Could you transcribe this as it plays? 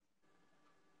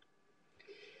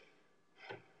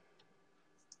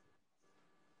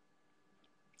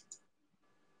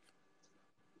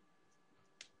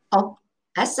O,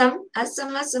 esam.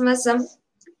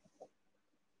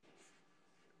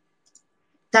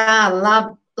 Tā,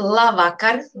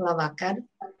 labvakar.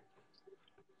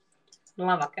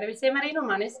 Labvakar visiem arī no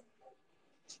manis.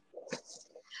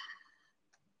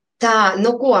 Tā,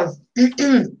 nu ko?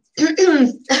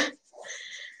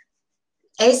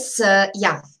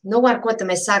 Ar ko tad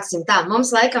mēs sāksim? Tā, mums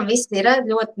laikam viss ir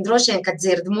ļoti droši vien, ka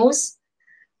dzird mūs.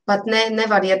 Pat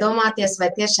nevar iedomāties, vai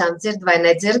tiešām dzird vai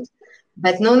nedzird.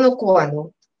 Bet, nu ko,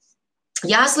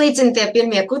 jāslīcina tie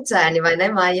pirmie kucēni, vai ne,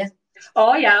 Maija?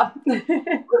 O, jā.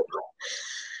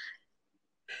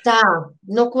 Tā,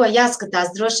 nu ko,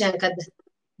 jāskatās droši vien, kad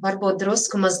varbūt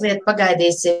drusku mazliet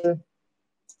pagaidīsim.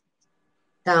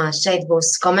 Tā, šeit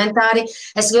būs komentāri.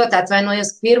 Es ļoti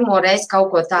atvainojos, pirmo reizi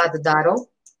kaut ko tādu daru.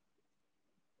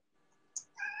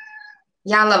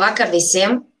 Jā, labvakar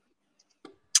visiem.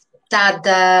 Tad,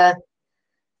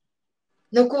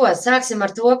 nu ko, sāksim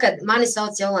ar to, ka mani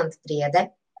sauc Jolantu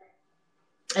Priede.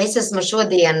 Es esmu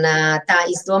šodien tā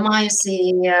izdomājusi,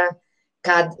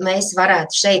 kad mēs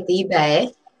varētu šeit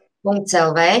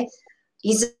IB.LV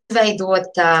izveidot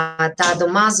tādu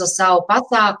mazu savu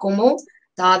pasākumu,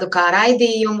 tādu kā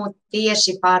raidījumu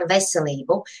tieši par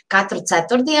veselību. Katru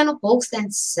ceturtdienu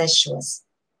 6:00.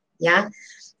 Ja?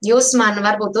 Jūs man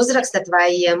varbūt uzrakstat,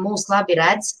 vai mūs labi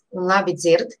redz un labi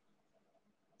dzird,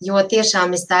 jo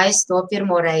tiešām es taisu to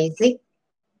pirmo reizi.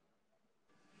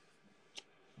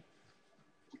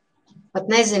 Pat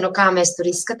nezinu, kā mēs tur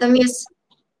izskatāmies.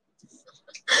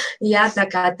 Jā, tā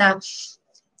kā tā.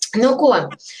 Nu ko,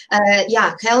 jā,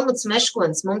 Helmuts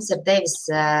Meškonis mums ir devis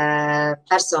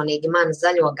personīgi manu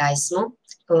zaļo gaismu,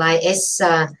 lai es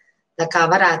tā kā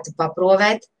varētu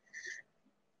paprovēt,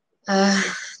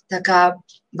 tā kā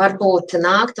varbūt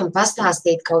nākt un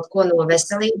pastāstīt kaut ko no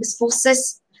veselības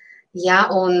puses.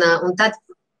 Jā, un tad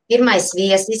pirmais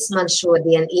viesis man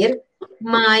šodien ir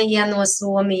Maija no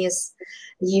Somijas,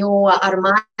 jo ar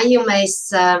Maiju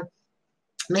mēs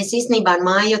īstenībā ar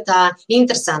Maiju tā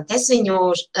interesanti. Es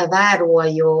viņu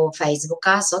vēroju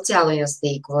Facebookā, sociālajos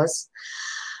tīklos.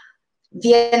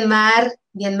 Vienmēr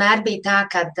bija tā,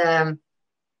 kad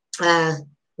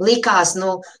likās,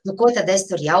 ko tad es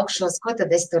tur jaukšos, ko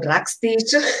tad es tur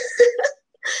rakstīšu.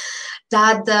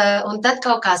 Un tad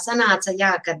kaut kā sanāca,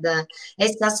 jā, kad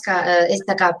es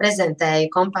tā kā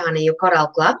prezentēju kompāniju Coral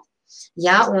Club,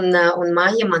 jā, un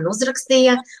Maija man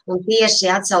uzrakstīja un tieši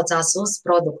atsaucās uz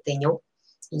produktiņu.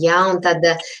 Jā, un tad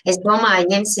es domāju,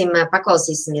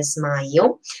 paklausīsimies Maiju,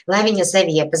 lai viņa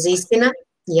sevi iepazīstina,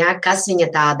 jā, kas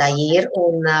viņa tāda ir,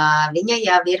 un viņa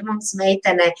jau ir mums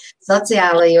meitene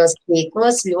sociālajos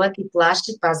tīklos ļoti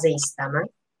plaši pazīstama.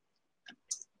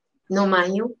 Nu,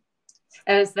 Maiju.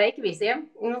 Sveiki visiem.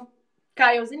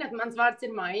 Kā jau zināt, mans vārds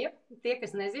ir Maija. Tie,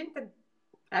 kas nezin, tad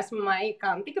esmu Maija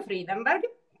Kantika Frīdenberga,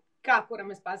 kā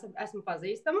kuram es esmu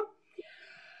pazīstama.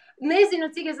 Nezinu,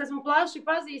 cik es esmu plaši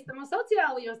pazīstama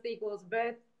sociālajos tīklos,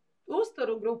 bet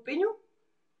uzturu grupiņu,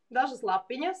 dažas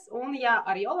lapiņas, un jā,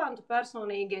 ar Jolantu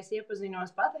personīgi es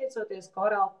iepazinos pateicoties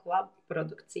Coral Club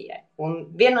produkcijai. Un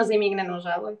viennozīmīgi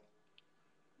nenožēloju.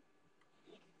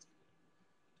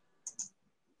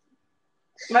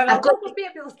 Vai vēl kaut ko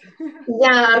piebilst?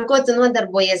 Jā, ar ko tu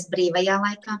nodarbojies brīvajā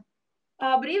laikā?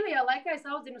 Brīvajā laikā es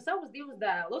audzinu savus 2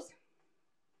 dēlus.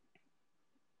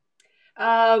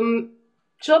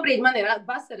 Šobrīd man ir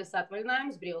vasaras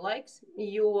atvaļinājums, brīvlaiks,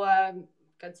 jo,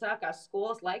 kad sākās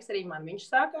skolas laiks, arī man viņš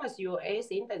sākās, jo es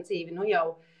intensīvi,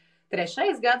 jau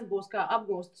 3. gads būs kā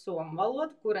apgūstu somu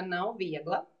valodu, kura nav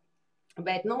viegla.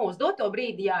 Bet, uz doto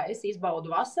brīdi, jā, es izbaudu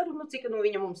vasaru, cik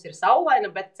viņa mums ir saulaina,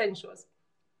 bet cenšos.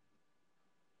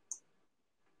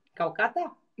 Kaut kā tā.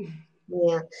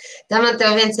 Jā. Tā man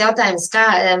tev viens jautājums,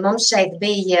 kā mums šeit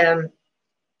bija,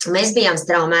 mēs bijām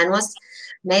Straumēnos,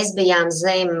 mēs bijām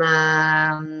zem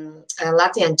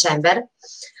Latvian Chamber,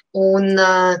 un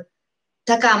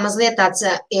tā kā mazliet tāds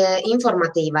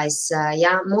informatīvais,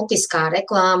 jā, mutiskā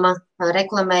reklāma,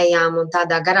 reklamējām un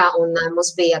tādā garā, un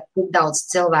mums bija tik daudz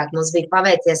cilvēku, mums bija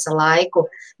paveicies ar laiku,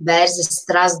 Bērzes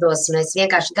Strasdos, un es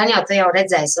vienkārši, gan jau tu jau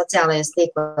redzēji sociālajos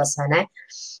tīklos, vai ne?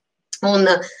 Un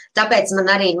tāpēc man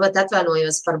arī ļoti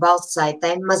atvainojos par balss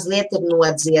saitēm, mazliet ir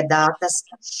nodziedātas.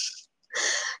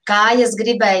 Kājas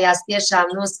gribējās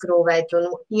tiešām noskrūvēt un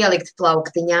ielikt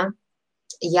plauktiņā.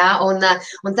 Jā, un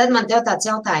tad man tev tāds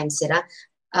jautājums ir,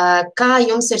 kā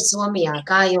jums ir Somijā,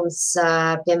 kā jums,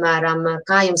 piemēram,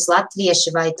 kā jums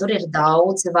latvieši, vai tur ir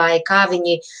daudz, vai kā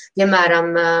viņi,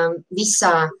 piemēram,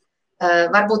 visā,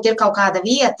 varbūt ir kaut kāda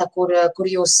vieta, kur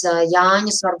jūs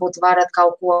Jāņus varbūt varat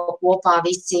kaut ko kopā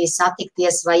visi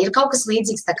satikties, vai ir kaut kas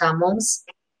līdzīgs tā kā mums?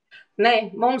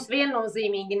 Nē, mums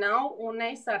viennozīmīgi nav, un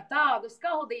es ar tādu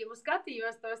skaldību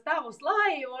skatījos tos tavus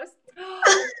laivus.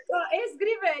 Es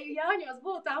gribēju Jāņos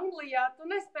būt Anglijā, tu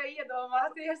nespēji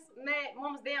iedomāties. Nē,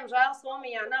 mums, diemžēl,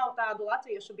 Somijā nav tādu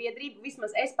latviešu biedrību,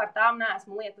 vismaz es par tām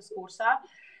neesmu lietas kursā.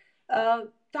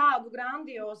 Tādu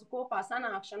grandiozu kopā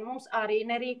sanākšanu mums arī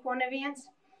nerīko neviens.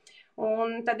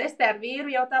 Un tad es te ar vīru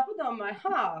jau tā padomāju,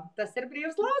 tas ir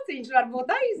brīvs lauciņš,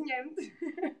 varbūt aizņemt.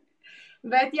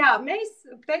 Bet jā, mēs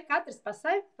te katrs pa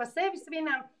sevi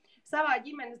svinam savā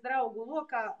ģimenes draugu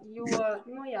lokā, jo,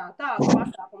 tādu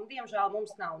pasākumu, diemžēl,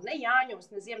 mums nav ne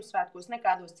Jāņos, ne Ziemassvētkos,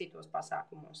 nekādos citos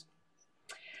pasākumos.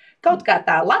 Kaut kā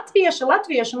tā,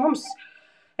 latviešu mums,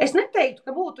 es neteiktu,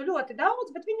 ka būtu ļoti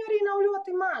daudz, bet viņu arī nav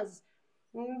ļoti maz.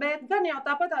 Bet gan jau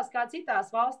tāpatās kā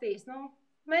citās valstīs,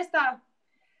 mēs tā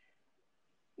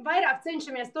vairāk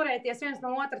cenšamies turēties viens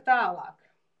no otra tālāk.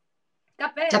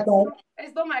 Kāpēc?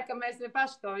 Es domāju, ka mēs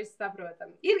paši to visu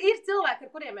saprotam. Ir cilvēki, ar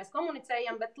kuriem mēs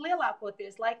komunicējam, bet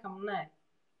lielākoties laikam nē.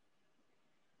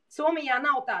 Somijā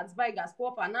nav tādas baigās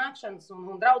kopā nākšanas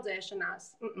un draudzēšanās.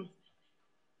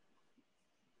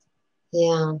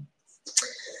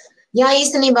 Jā,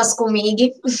 īstenībā skumīgi.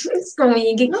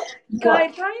 Skumīgi. Kā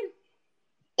ir?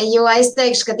 Jo es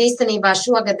teikšu, ka īstenībā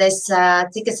šogad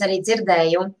cik es arī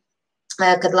dzirdēju,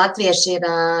 kad latvieši ir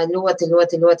ļoti,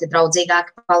 ļoti, ļoti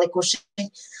draudzīgāki palikuši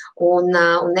un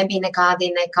nebija nekādi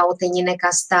nekautiņi,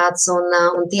 nekas tāds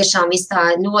un tiešām viss tā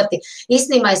ļoti,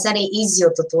 īstenībā es arī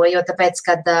izjūtu to, jo tāpēc,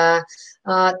 kad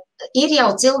ir jau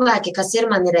cilvēki, kas ir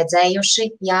mani redzējuši,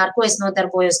 ar ko es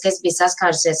nodarbojos, ka es biju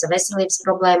saskārusies ar veselības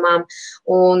problēmām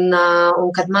un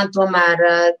kad man tomēr,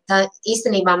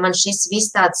 īstenībā man šis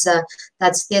viss tāds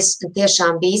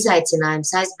tiešām bija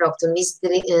izaicinājums aizbraukt un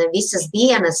visas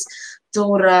dienas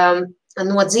tur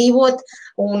nodzīvot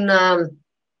un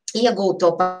iegūt to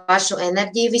pašu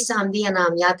enerģiju visām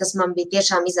dienām, tas man bija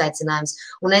tiešām izaicinājums.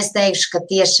 Un es teikšu, ka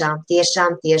tiešām,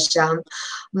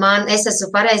 es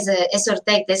varu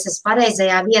teikt, es esmu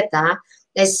pareizajā vietā,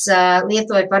 es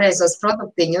lietoju pareizos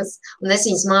produktiņus, un es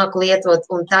viņus māku lietot,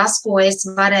 un tas, ko es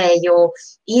varēju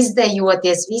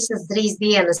izdejoties visas 3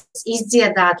 dienas,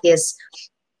 izdziedāties,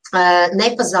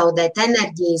 nepazaudēt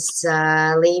enerģijas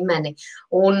līmeni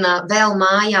un vēl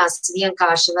mājās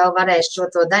vienkārši vēl varēšu šo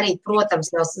to darīt.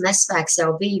 Protams, jau nespēks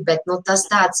jau bija, bet tas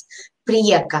tāds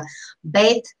prieka.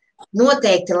 Bet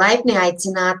noteikti laipni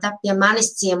aicināta pie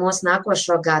manis ciemos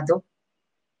nākošo gadu.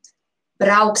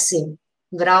 Brauksim.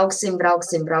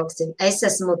 Es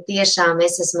esmu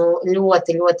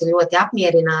ļoti, ļoti, ļoti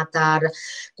apmierināta ar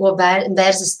ko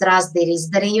Bērza Strasdi ir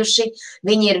izdarījuši.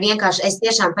 Viņi ir vienkārši, es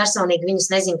tiešām personīgi viņus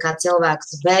nezinu kā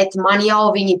cilvēkus, bet man jau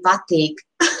viņi patīk.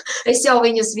 Es jau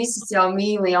viņus visus jau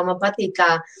mīlu, jau man patīk,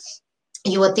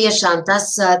 jo tiešām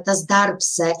tas darbs,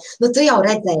 tu jau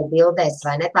redzēji bildēs,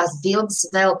 vai ne? Tās bildes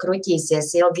vēl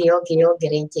kruķīsies ilgi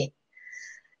riņķi.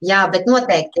 Jā, bet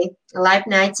noteikti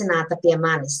laipni aicināta pie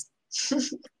manis.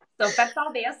 Super,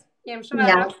 paldies. Ņemšu vērā.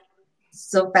 Jā,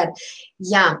 super.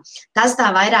 Jā, tas tā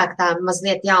vairāk tā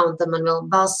mazliet un tad man vēl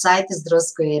balss saites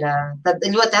drusku ir. Tad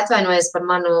ļoti atvainojos par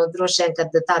manu droši vien,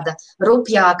 kad tāda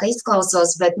rupjāka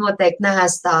izklausos, bet noteikti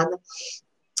neesmu tāda.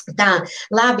 Tā,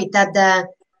 labi, tad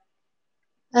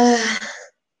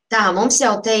tā, mums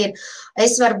jau te ir,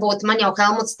 man jau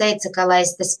Helmuts teica, ka lai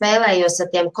es te spēlējos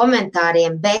ar tiem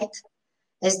komentāriem, bet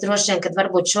es droši vien, kad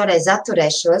varbūt šoreiz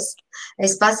atturēšos,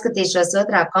 es paskatīšos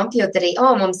otrā kompjuterī,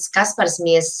 mums Kaspars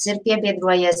Miesas ir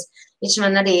piebiedrojies, viņš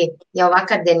man arī jau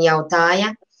vakardien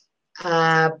jautāja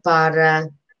par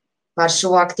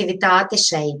šo aktivitāti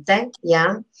šeit, jā.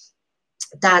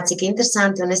 Tā, cik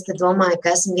interesanti, un es te domāju,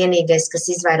 ka esmu vienīgais, kas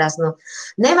izvairās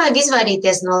nevajag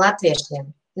izvairīties no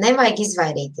latviešiem, nevajag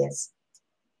izvairīties,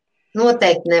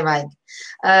 noteikti nevajag,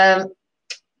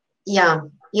 jā.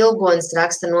 Ilgonis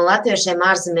raksta, no latviešiem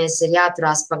ārzemēs ir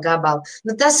jāturās pa gabalu.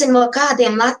 Tas ir no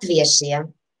kādiem latviešiem.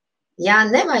 Jā,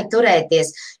 nevajag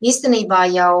turēties. Īstenībā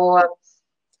jau,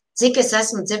 cik es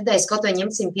esmu dzirdējis, kaut vai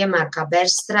ņemsim piemēru kā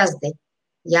Bērza Strasdi.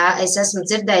 Jā, es esmu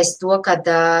dzirdējis to, kad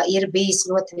ir bijis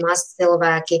ļoti maz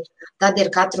cilvēki, tad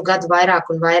ir katru gadu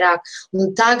vairāk un vairāk.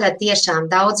 Un tagad tiešām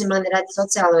daudzi mani redz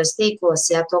sociālajos tīklos,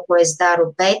 to, ko es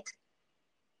daru, bet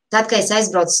tad, kad es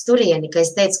aizbraucu uz turieni, ka es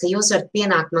teicu, ka jūs varat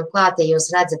pienākt man klāt, ja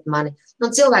jūs redzat mani.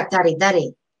 Cilvēki tā arī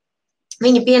darīja.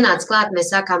 Viņi pienāca klāt,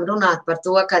 mēs sākām runāt par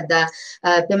to, kad,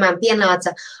 piemēram,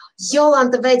 pienāca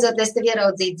Jolanta, beidzot, es tevi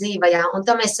ieraudzīju dzīvajā. Un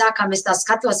tā mēs sākām, es tā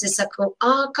skatos, es saku,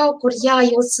 kaut kur,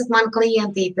 jūs esat man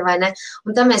klientīte, vai ne?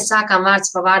 Un tā mēs sākām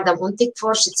vārds pa vārdam, un tik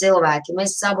forši cilvēki.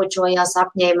 Mēs sabučojās,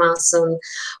 apņēmās,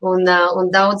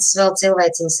 un daudz vēl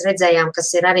cilvēciņas redzējām,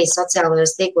 kas ir arī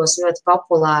sociālajos tīklos ļoti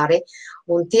populāri.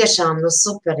 Un tiešām,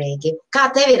 superīgi. Kā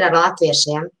tev ir ar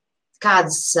latviešiem?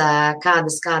 kādas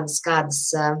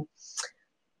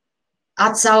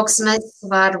atsauksmes,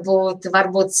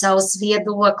 varbūt savs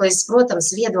viedoklis. Protams,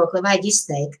 viedokli vajag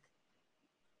izteikt.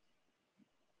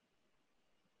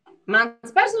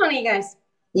 Mans personīgais?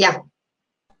 Jā.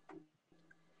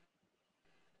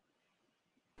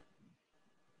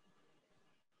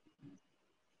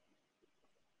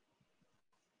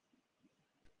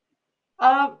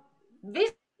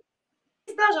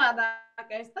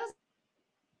 Visdažādākais, tas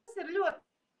ir ļoti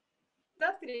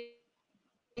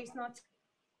atkarīgs no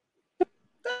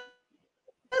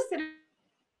tas ir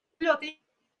ļoti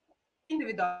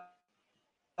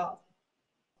individuāli.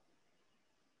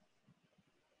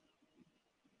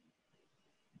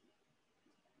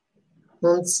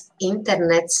 Mums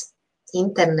internets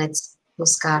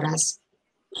uzkārās.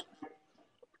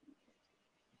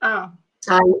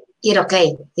 Ir ok.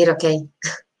 Okay.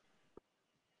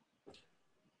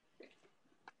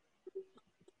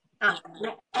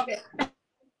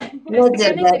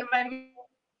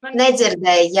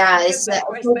 Nedzirdēju, jā, es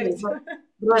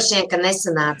droši vien, ka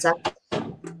nesanāca.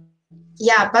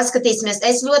 Jā, paskatīsimies.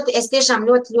 Es tiešām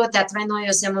ļoti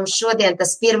atvainojos, ja mums šodien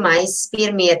tas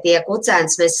pirmie tie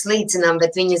kucēns mēs slīcinām,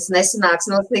 bet viņas nesanāks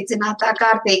noslīcināt tā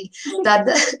kārtīgi.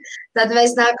 Tad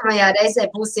mēs nākamajā reizē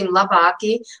būsim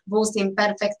labāki, būsim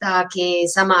perfektāki,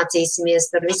 samācīsimies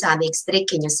tur visādīgus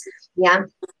trikiņus. Jā.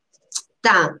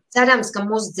 Tā, cerams, ka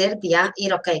mūs dzird, jā,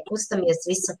 ir ok, kustamies,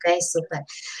 viss ok, super.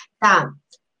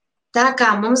 Tā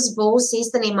kā mums būs,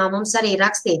 īstenībā mums arī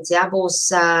rakstīts, jā,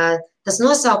 būs, tas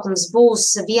nosaukums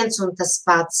būs viens un tas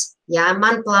pats, jā,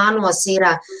 man plānos ir,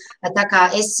 tā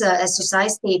kā es esmu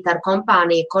saistīta ar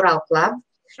kompāniju Coral Club,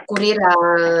 kur ir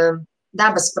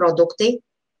dabas produkti,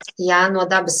 jā, no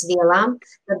dabas vielām,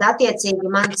 tad attiecīgi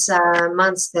mans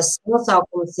tas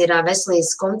nosaukums ir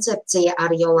Veselības koncepcija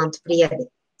ar Jolantu Priedi.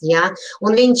 Ja?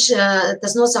 Un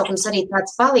tas nosaukums arī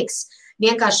tāds paliks.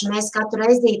 Vienkārši mēs katru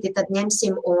reizīti tad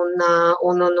ņemsim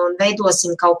un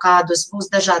veidosim kaut kādus,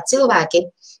 būs dažādi cilvēki.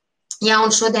 Ja,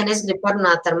 un šodien es gribu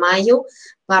parunāt ar Maiju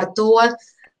par to,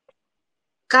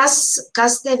 kas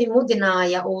tevi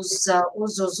mudināja uz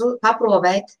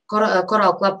paprovēt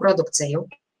Coral Club produkciju.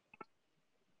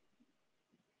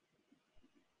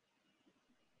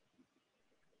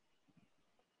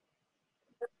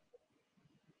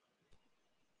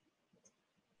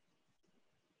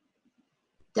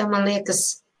 Tev, man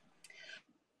liekas,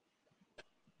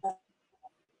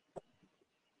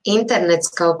 internets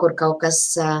kaut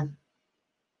kas.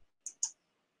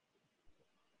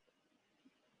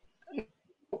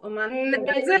 Man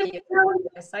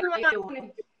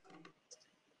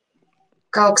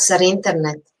kaut kas ar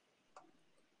internetu.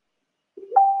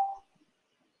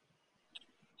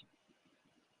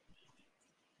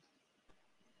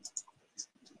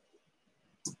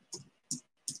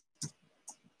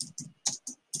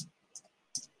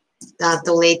 Tā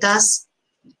tūlītās.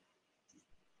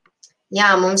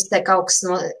 Jā, mums te kaut kas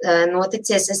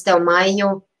noticies. Es tev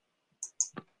Maiju.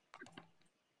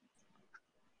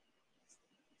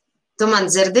 Tu man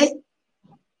dzirdi?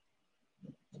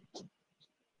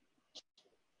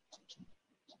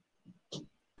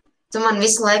 Tu man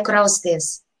visu laiku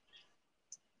rausties.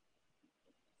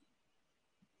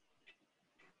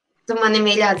 Tu mani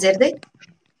mīļā dzirdi?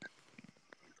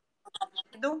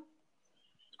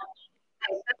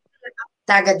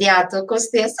 Tagad jā, tu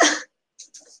kusties.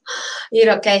 Ir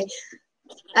ok.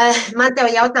 Man tev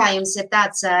jautājums ir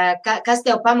tāds, kas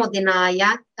tev pamudināja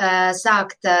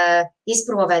sākt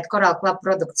izprovēt Coral Club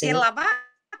produkciju? Ir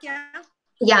labāk, jā?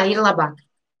 Jā, ir labāk.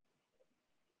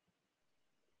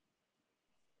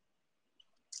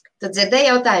 Tu dzirdēji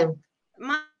jautājumu?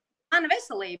 Mana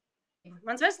veselība.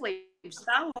 Mans veselības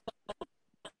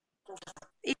stāvoklis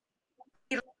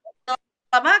ir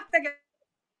labāk tagad?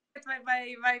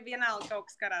 Vai vienalga kaut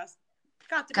kas karās?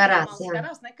 Kā tur karās, jā.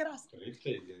 Karās, nekarās?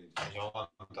 Rīktīgi,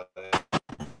 Jolanta,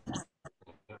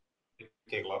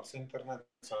 rīktīgi labs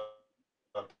internets,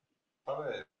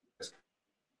 pavērs.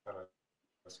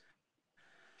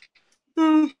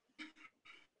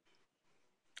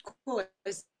 Ko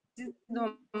es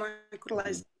domāju, kur lai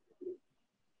es?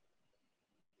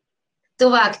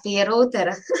 Tuvāk pie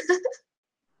rūtera.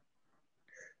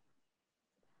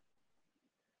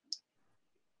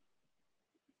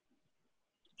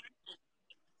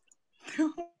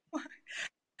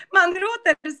 Man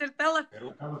rūteris ir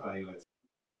telefons.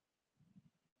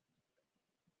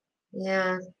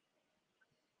 Jā.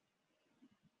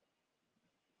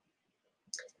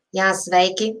 Jā,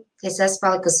 sveiki. Es esmu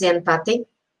palikusi viena pati.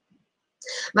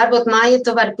 Varbūt, Maija,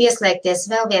 tu vari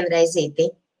pieslēgties vēl vienreizīti.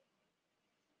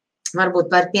 Varbūt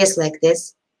var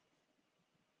pieslēgties.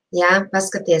 Jā,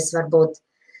 paskaties, varbūt.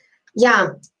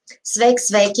 Jā,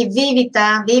 Sveiki,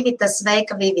 Vivita,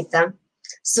 sveika, Vivita.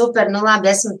 Super, nu labi,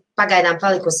 esmu pagaidām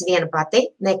palikusi viena pati.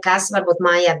 Nekas, varbūt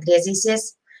Maija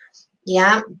atgriezīsies.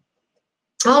 Jā.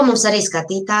 Mums arī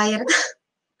skatītāji ir.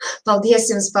 Paldies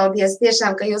jums, paldies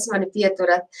tiešām, ka jūs mani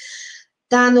pieturat.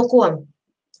 Tā, nu ko?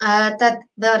 Tad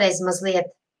vēlreiz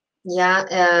mazliet. Jā,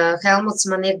 Helmuts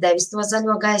man ir devis to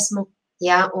zaļo gaismu.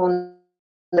 Jā, un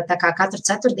tā kā katru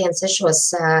ceturtdienu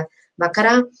 6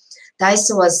 vakarā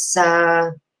taisos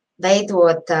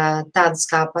veidot tādus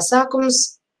kā pasākumus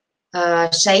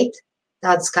šeit,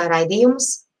 tādus kā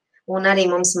raidījumus, un arī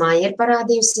mums Maija ir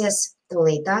parādījusies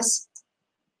tūlītās.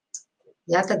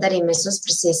 Jā, tad arī mēs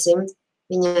uzprasīsim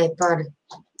viņai par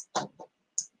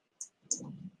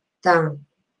tā.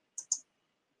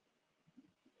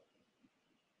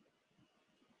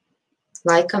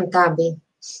 Laikam tā bija.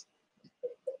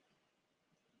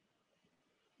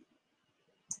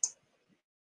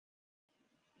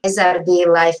 Bija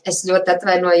live. Es ļoti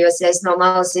atvainojos, ja es no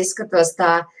malas izskatos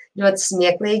tā ļoti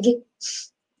smieklīgi.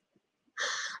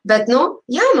 Bet, nu,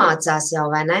 jāmācās jau,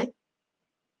 vai ne?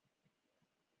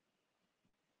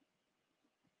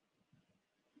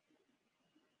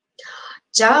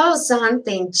 Čau,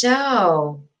 Santiņ,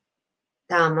 čau!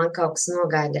 Tā, man kaut kas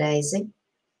nogāja greizi.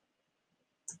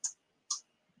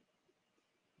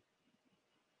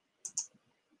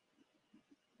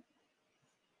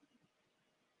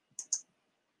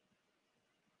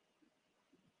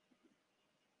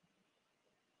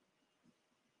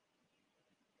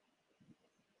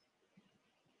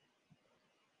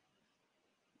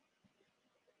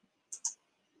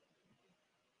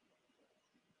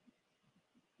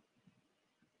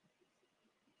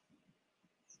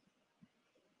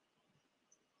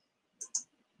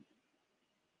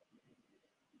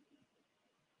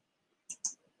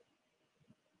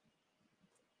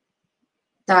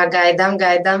 Tā,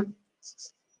 gaidām.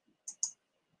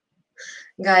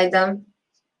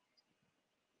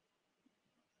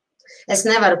 Es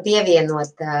nevaru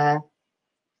pievienot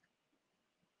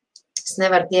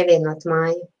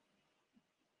Maiju.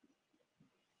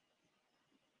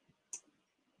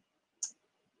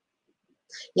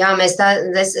 Jā,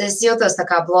 es jūtos tā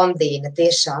kā blondīna,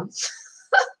 tiešām.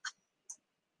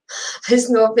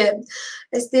 Es nopietni.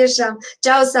 Es tiešām,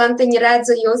 čau, Santiņa,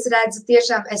 redzu, jūs redzu,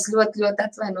 tiešām, es ļoti, ļoti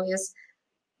atvainojos.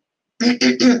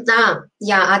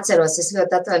 Jā, atceros, es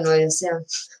ļoti atvainojos, jā.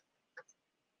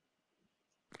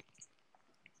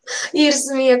 Ir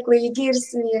smieklīgi.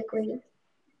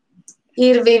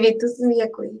 Ir Vivitu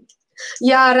smieklīgi.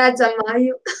 Jā, redzam,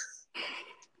 Maiju.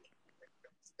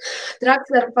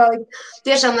 Traks var palikt.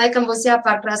 Tiešām, laikam, būs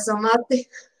jāpārkrāso mati.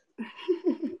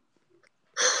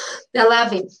 Jā,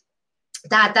 labi.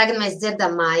 Tā, tagad mēs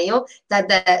dzirdam Maiju, tad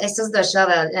es uzdošu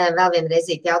vēl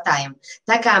vienreizīt jautājumu.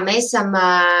 Tā kā mēs esam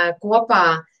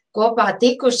kopā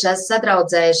tikušas,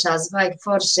 sadraudzējušās, baigi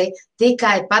forši,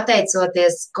 tikai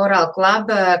pateicoties Coral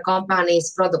Club kompānijas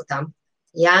produktam.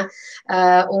 Ja?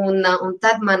 Un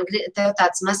tad man tev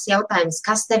tāds mazs jautājums,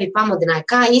 kas tevi pamudināja?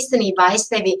 Kā īstenībā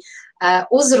es tevi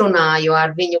uzrunāju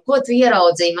ar viņu? Ko tu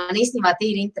ieraudzīji? Man īstenībā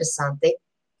tīri interesanti.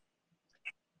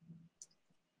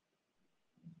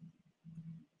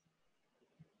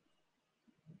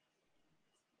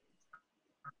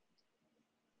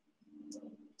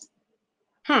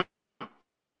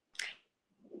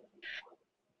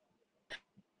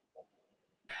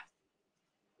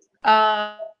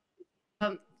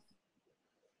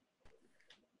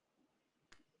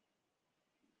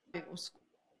 Uz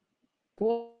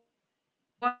ko?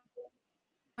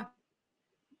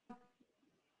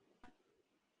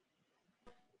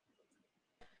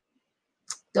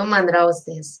 Tu man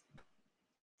rausties.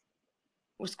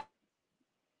 Uz ko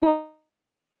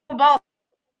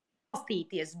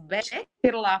balstīties, bet šeit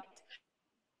ir labs.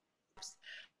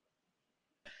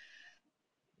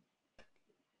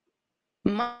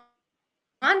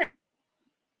 Mana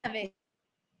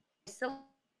veselība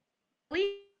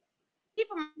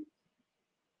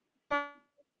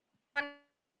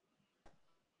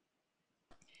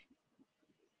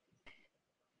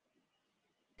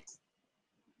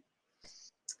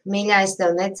Mīļā, es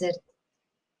tev nedzirdu.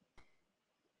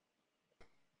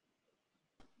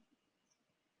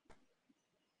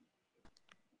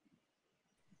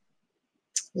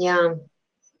 Jā.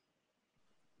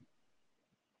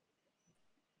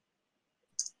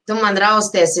 Tu man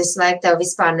rausties visu laiku, tev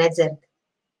vispār nedzird.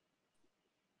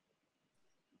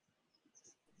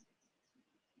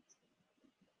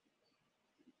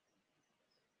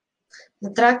 Nu,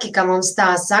 traki, ka mums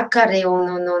tā sakari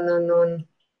un.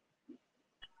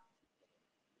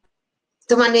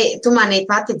 Tu mani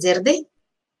pati dzirdi?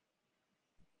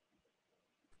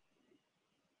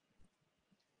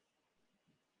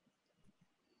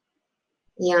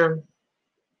 Jā.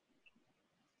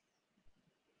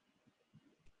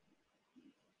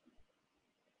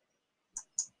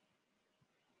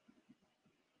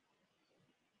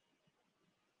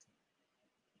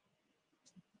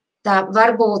 Tā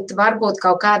varbūt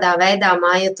kaut kādā veidā,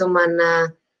 Maija, tu man,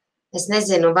 es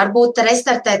nezinu, varbūt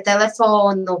restartē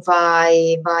telefonu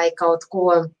vai kaut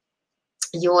ko,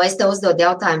 jo es te uzdodu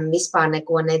jautājumu, vispār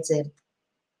neko nedzirdu.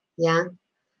 Jā.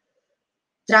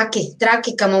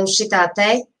 Traki, ka mums šitā te,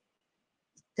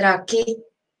 traki.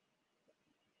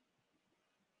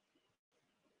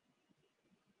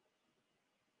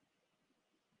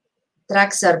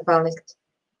 Traks var palikt.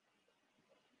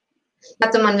 Jā,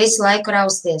 tu man visu laiku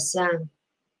rausties, jā.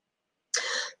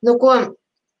 Nu, ko,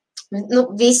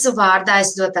 visu vārdā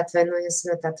es ļoti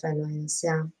atvainojos,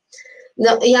 jā.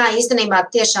 Nu, jā, īstenībā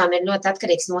tiešām ir ļoti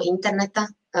atkarīgs no interneta,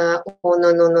 un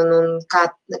kā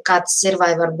tas ir,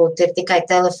 vai varbūt ir tikai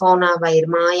telefonā, vai ir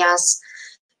mājās.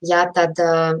 Jā, tad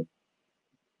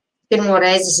pirmo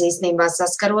reizi es īstenībā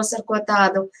saskaros ar ko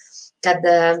tādu, kad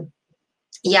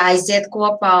jāaiziet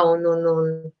kopā un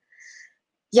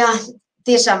jā,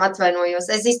 tiešām atvainojos.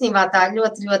 Es īstenībā tā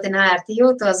ļoti, ļoti neērti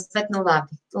jūtos, bet nu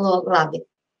labi.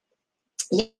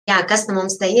 Jā, kas nu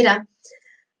mums te ir?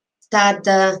 Tad,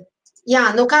 jā,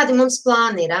 nu kādi mums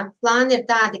plāni ir? Plāni ir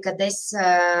tādi, kad es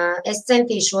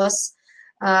centīšos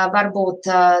varbūt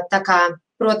tā kā,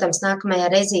 protams, nākamajā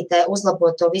reizītē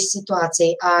uzlabot to visu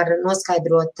situāciju ar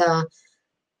noskaidrot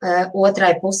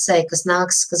otrai pusē, kas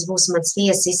būs mans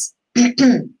viesis.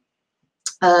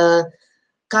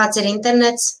 Kāds ir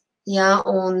internets, jā,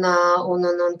 un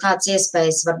kāds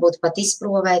iespējas varbūt pat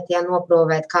izprovēt, jā,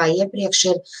 noprovēt, kā iepriekš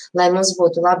ir, lai mums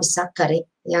būtu labi sakari.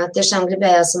 Jā, tiešām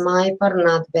gribējās ar Maiju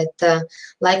parunāt, bet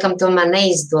laikam tomēr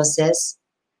neizdosies.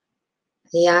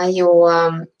 Jā, jo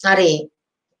arī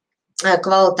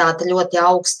kvalitāte ļoti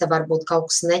augsta, varbūt kaut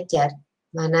kas neķer,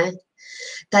 vai ne?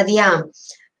 Tad jā,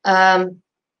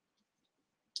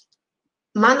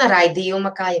 mana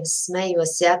raidījuma, kā jau es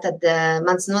smējos, jā, tad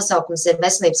mans nosaukums ir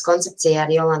Veselības koncepcija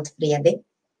ar Jolantu Priedi.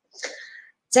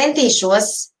 Centīšos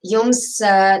jums,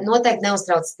 noteikti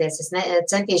neuztraucieties, es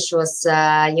centīšos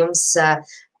jums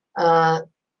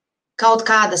kaut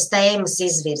kādas tēmas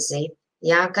izvirzīt,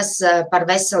 jā, kas par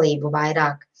veselību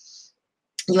vairāk.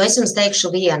 Jo es jums teikšu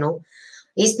vienu,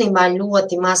 īstenībā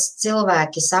ļoti maz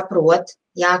cilvēki saprot,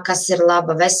 jā, kas ir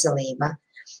laba veselība.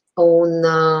 Un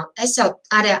es jau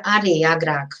arī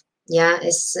agrāk, jā,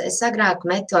 es agrāk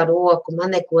metu ar roku,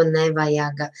 man neko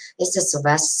nevajag, es esmu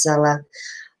vesela.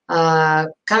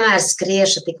 Kamēr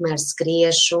skriešu, tikmēr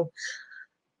skriešu.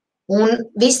 Un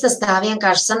viss tas tā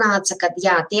vienkārši sanāca, ka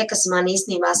jā, tie, kas man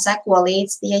īstenībā seko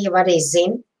līdz, tie jau arī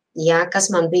zina, jā, kas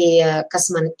man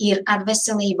ir ar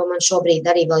veselību, man šobrīd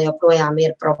arī vēl joprojām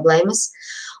ir problēmas.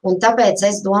 Un tāpēc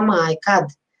es domāju,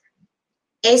 kad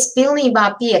es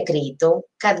pilnībā piekrītu,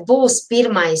 kad būs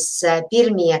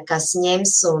pirmie, kas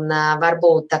ņems un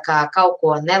varbūt tā kā kaut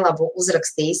ko nelabu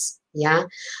uzrakstīs, jā,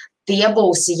 tie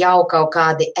būs jau kaut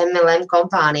kādi MLM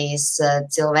kompānijas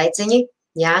cilvēciņi,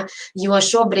 jā, jo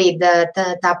šobrīd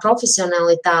tā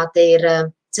profesionalitāte ir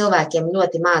cilvēkiem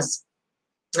ļoti maz.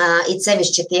 It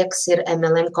sevišķi tie, kas ir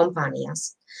MLM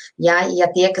kompānijās. Jā, ja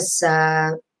tie, kas,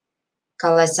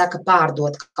 kā lai saka,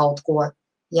 pārdot kaut ko,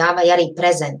 jā, vai arī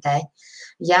prezentē.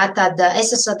 Jā, tad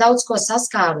es esmu daudz ko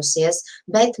saskārusies,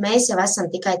 bet mēs jau esam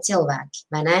tikai cilvēki,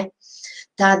 vai ne?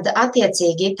 Tad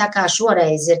attiecīgi, tā kā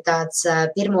šoreiz ir tāds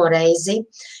pirmo reizi,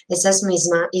 es esmu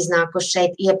iznākuši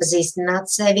šeit iepazīstināt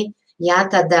sevi, jā,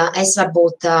 tad es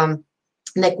varbūt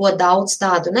neko daudz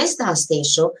tādu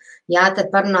nestāstīšu, jā, tad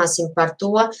parunāsim par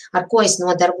to, ar ko es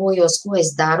nodarbojos, ko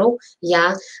es daru, jā.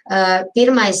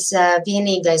 Pirmais,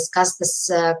 vienīgais,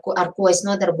 ar ko es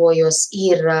nodarbojos,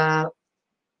 ir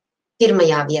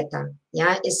pirmajā vietā,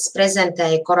 jā, es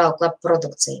prezentēju Coral Club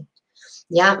produkciju.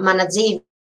 Jā, mana dzīve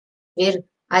ir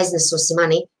aiznesusi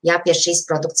mani, jā, pie šīs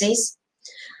produkcijas.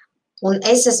 Un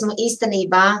es esmu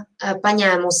īstenībā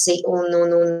paņēmusi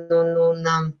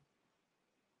un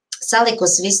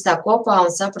salikusi visu tā kopā un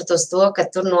sapratusi to, ka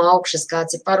tur no augšas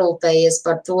kāds ir parūpējies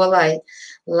par to, lai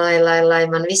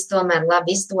man viss tomēr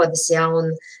labi izdodas, jā,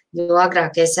 un jo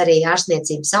agrāk es arī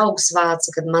ārstniecības augus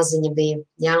vācu, kad maziņa bija,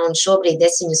 jā, un šobrīd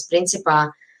es viņus principā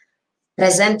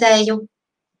prezentēju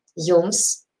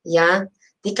jums, jā,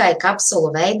 tikai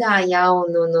kapsulu veidā, jā,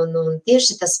 un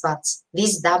tieši tas pats,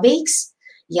 viss dabīgs,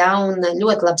 jā, un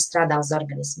ļoti labi strādā uz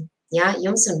organismu, jā,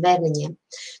 jums un bērniņiem.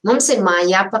 Mums ir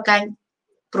Maija apakaļ,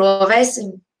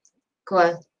 provēsim, ko?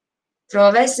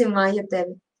 Provēsim, Maija,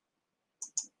 tevi.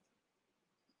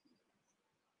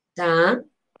 Tā.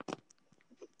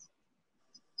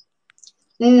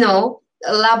 Nu,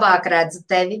 labāk redzu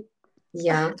tevi,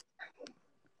 jā.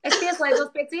 Es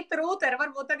pieslēdzos pie cita rūtera,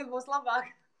 varbūt tagad būs labāk.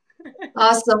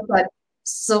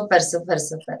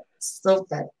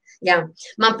 Super. Jā,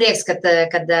 man prieks, kad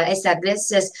esi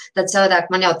atgriezusies, tad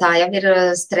savādāk man jau tā jau ir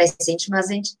stresiņš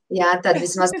maziņš. Jā, tad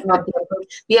vismaz man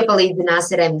piepalīdzinās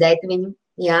ar MDēt viņu.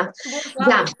 Jā.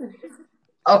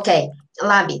 Ok,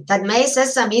 labi. Tad mēs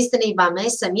esam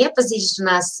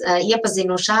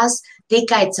iepazinušās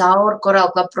tikai caur Coral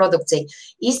Club produkciju.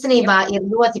 Īstenībā ir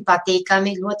ļoti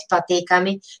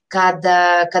patīkami, kad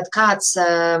kāds...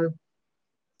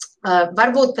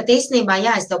 Varbūt pat īstenībā,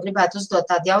 jā, es tev gribētu uzdot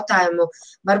tādu jautājumu,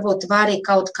 varbūt vari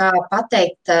kaut kā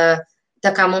pateikt,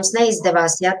 tā kā mums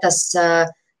neizdevās, ja tas,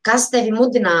 kas tevi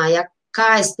mudināja,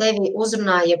 kā es tevi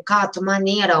uzrunāju, kā tu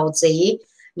mani ieraudzīji,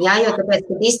 jā, jo tāpēc,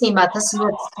 ka īstenībā tas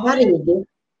ļoti svarīgi,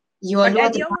 jo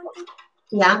ļoti...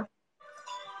 Jā.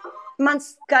 Man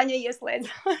skaņa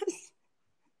ieslēdzās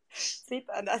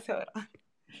citā datorā.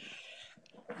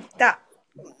 Tā.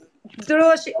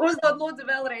 Droši uzdod lūdzu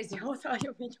vēlreiz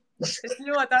jautājumu. Es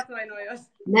ļoti atvainojos.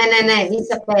 Nē,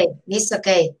 viss ok.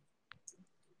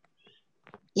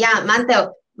 Jā, man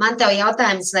tev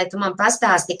jautājums, lai tu man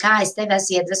pastāsti, kā es tevi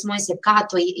esmu iedvesmojis, kā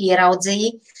tu ieraudzīji.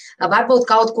 Varbūt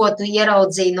kaut ko tu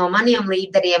ieraudzīji no maniem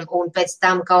līderiem un pēc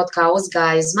tam kaut kā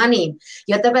uzgāji uz manīm.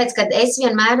 Jo tāpēc, kad es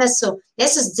vienmēr esmu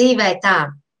dzīvē tā,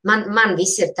 man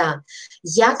viss ir tā.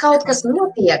 Ja kaut kas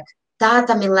notiek, tā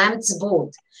tam ir lemts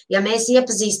būt. Ja mēs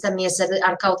iepazīstamies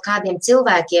ar kaut kādiem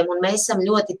cilvēkiem un mēs esam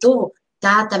ļoti tuvu,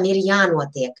 tā tam ir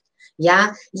jānotiek.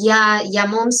 Ja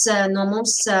no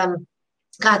mums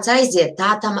kāds aiziet,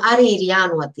 tā tam arī ir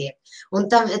jānotiek. Un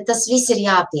tas viss ir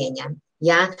jāpieņem.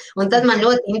 Ja? Un tad man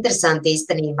ļoti interesanti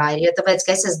īstenībā ir, jo tāpēc,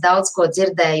 ka es esmu daudz ko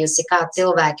dzirdējusi, kā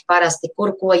cilvēki parasti,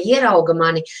 ko ierauga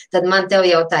mani, tad man tev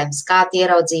jautājums, kā tu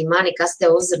ieraudzīji mani, kas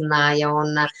tev uzrunāja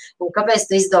un kāpēc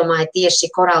tu izdomāji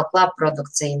tieši Coral Club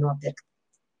produkciju nopirkt?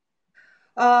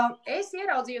 Es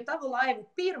ieraudzīju tavu laivu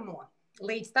pirmo.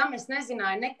 Līdz tam es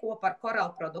nezināju neko par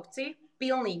Coral produkciju,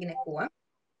 pilnīgi neko.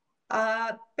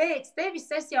 Pēc tevis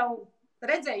es jau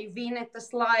redzēju Vinetas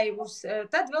laivus,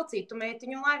 tad vēl citu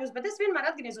meitiņu laivus, bet es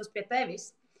vienmēr atgriezos pie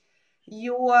tevis,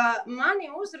 jo mani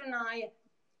uzrunāja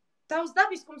tavs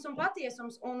dabiskums un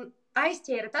patiesums un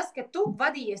aizķēra tas, ka tu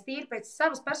vadījies tīri pēc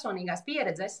savas personīgās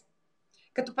pieredzes,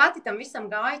 ka tu pati tam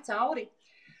visam gāji cauri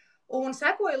un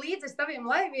sekoju līdzi taviem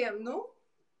laiviem,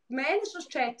 mēnešus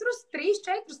 4, 3,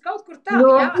 4, kaut kur tā,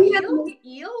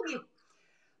 ilgi.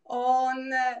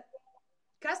 Un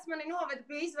kas mani noveda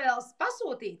pie izvēles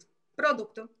pasūtīt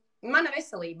produktu, mana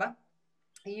veselība,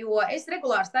 jo es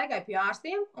regulāri staigāju pie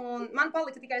ārstiem un man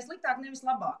palika tikai sliktāk, nevis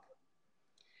labāk.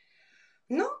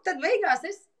 Tad beigās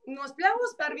es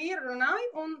nospļāvos par vīru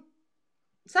runāju un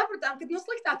sapratām, ka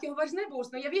sliktāk jau vairs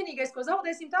nebūs. Ja vienīgais, ko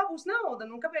zaudēsim, tā būs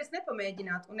nauda, kāpēc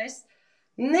nepamēģināt? Un es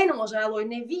nenožēloju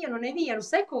nevienu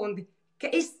sekundi, ka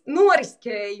es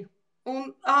noriskēju.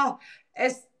 Un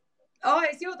es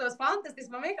jūtos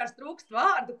fantastiski, man vienkārši trūkst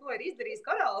vārdu, ko ir izdarījis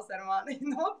Korāls ar mani.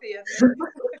 Nopietni.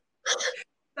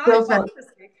 Tā ir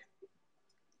fantastiski.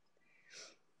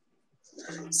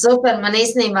 Super, man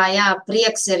īstenībā, jā,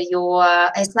 prieks ir, jo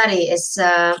es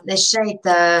šeit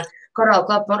Coral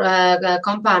Club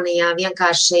kompānijā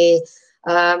vienkārši,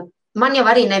 man jau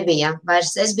arī nebija,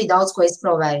 vairs es biju daudz ko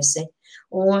izprovējusi.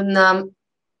 Un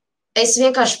es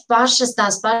vienkārši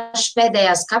tās pašas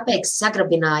pēdējās kapeikas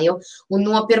sagrabināju un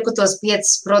nopirku tos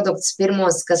 5 produktus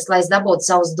pirmos, kas, lai es dabūtu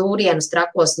savus dūrienus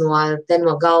trakos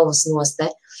no galvas noste.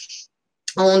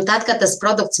 Un tad, kad tas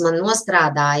produkts man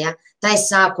nostrādāja, tā es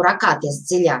sāku rakāties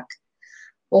dziļāk.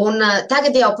 Un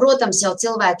tagad jau, protams, jau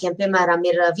cilvēkiem, piemēram,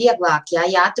 ir vieglāk,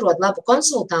 ja atrod labu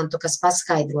konsultantu, kas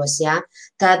paskaidros, ja,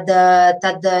 tad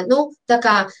tā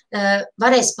kā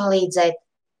varēs palīdzēt.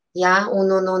 Ja, un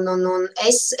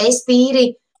es tīri,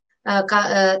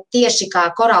 tieši kā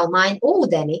korāla maina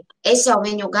ūdeni, es jau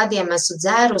viņu gadiem esmu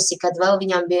dzērusi, kad vēl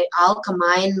viņam bija alka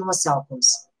maina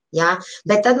nosaukums. Ja?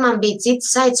 Bet tad man bija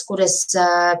cits saits, kur es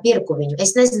pirku viņu.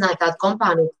 Es nezināju tādu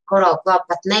kompāniju, Coral Club,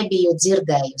 pat nebiju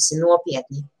dzirdējusi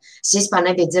nopietni. Es vispār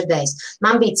nebiju dzirdējusi.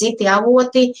 Man bija citi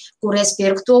avoti, kur es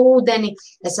pirku to ūdeni.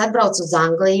 Es atbraucu uz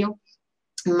Angliju.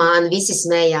 Man visi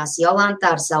smējās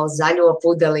Jolantā ar savu zaļo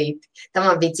pudelīti. Tā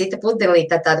man bija cita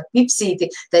pudelīte, tāda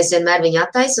pipsīti. Tā es vienmēr viņu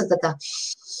attaisu un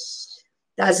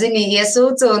tā zini,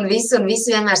 iesūcu un visi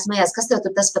vienmēr smējās, kas tev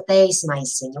tur tas pa tējas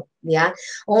maisiņu. Ja?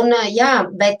 Un jā,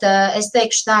 bet es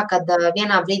teikšu tā, ka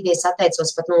vienā brīdī es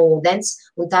atteicos pat no ūdens,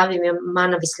 un tā bija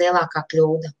mana vislielākā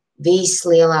kļūda.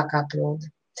 Vislielākā kļūda.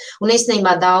 Un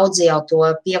īstenībā daudzi jau to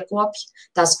piekopj,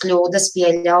 tās kļūdas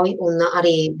pieļauj un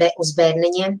arī uz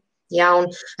bērniņiem. Jā, un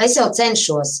es jau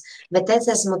cenšos, bet es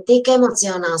esmu tik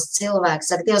emocionāls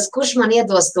cilvēks. Saka, Dievs, kurš man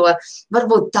iedos to,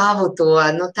 varbūt tavu to,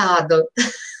 tādu.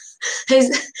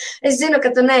 Es zinu,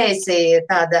 ka tu neesi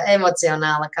tāda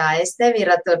emocionāla kā es. Tev ir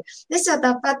tur. Es jau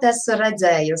tāpat esmu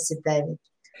redzējusi tevi.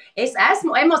 Es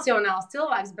esmu emocionāls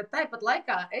cilvēks, bet tāpat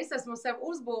laikā es esmu sev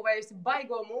uzbūvējusi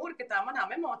baigo mūri, ka tā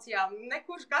manām emocijām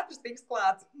nekurš katrs tiks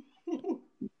klāts.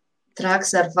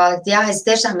 Traks var palikt. Jā,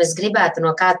 es gribētu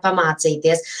no kāda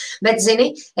pamācīties. Bet,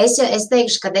 zini, es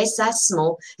teikšu, ka es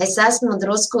esmu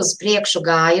drusku uz priekšu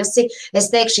gājusi. Es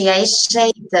teikšu, ja es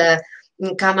šeit,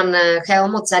 kā man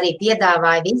Helmuts arī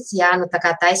piedāvāja visi, jā, tā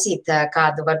kā taisīt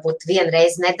kādu varbūt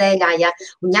vienreiz nedēļā, jā.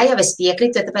 Un ja jau es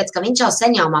piekrītu, tāpēc, ka viņš jau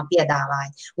sen jau man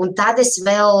piedāvāja. Un tad es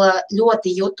vēl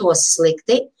ļoti jutos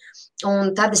slikti.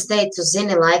 Un tad es teicu,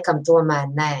 zini, laikam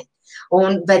tomēr nē.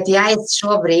 Bet ja es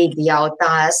šobrīd jau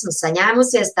tā esmu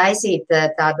saņēmusies taisīt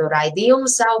tādu raidījumu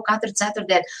savu katru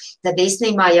ceturtdienu, tad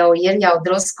īstenībā jau ir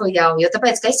drusku jo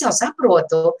tāpēc, ka es jau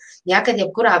saprotu, ja, kad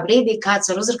jebkurā brīdī kāds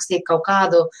var uzrakstīt kaut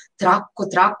kādu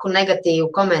traku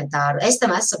negatīvu komentāru. Es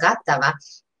tam esmu gatava,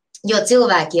 jo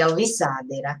cilvēki jau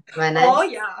visādi ir, vai ne?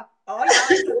 Jā, es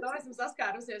ar to esmu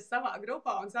saskārusies savā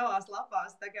grupā un savās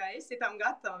lapās, tā kā es tam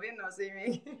gatava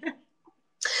viennozīmīgi.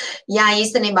 Jā,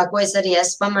 īstenībā, ko es arī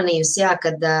esmu pamanījusi, jā,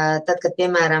 tad, kad,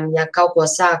 piemēram, ja kaut ko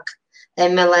sāk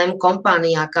MLM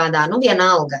kompānijā kādā,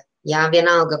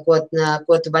 vienalga,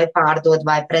 ko tu vai pārdod,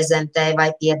 vai prezentē,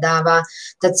 vai piedāvā,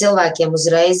 tad cilvēkiem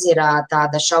uzreiz ir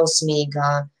tāda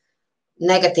šausmīga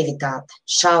negativitāte,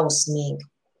 šausmīga.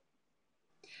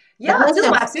 Jā,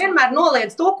 cilvēks vienmēr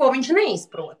noliedz to, ko viņš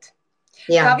neizprot.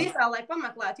 Jā. Tā vietā, lai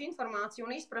pameklētu informāciju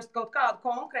un izprastu kaut kādu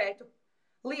konkrētu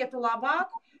lietu labāk,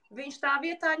 viņš tā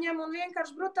vietā ņem un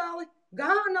vienkārši brutāli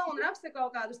gāna un raksta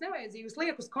kaut kādus nevajadzīgus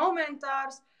liekus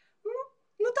komentārus.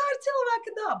 Tā ir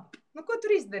cilvēka daba. Ko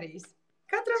tur izdarīs?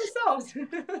 Katram savs.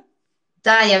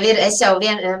 Tā jau ir.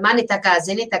 Mani tā kā,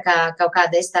 zini, tā kā kaut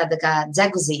kāda es tāda kā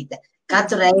dzeguzīte.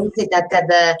 Katru reizi, tad,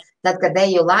 kad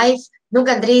eju live,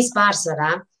 gandrīz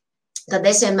pārsvarā,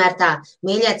 tad es vienmēr tā,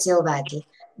 mīļie cilvēki,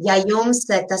 ja jums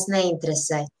tas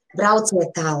neinteresē,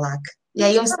 brauciet tālāk. Ja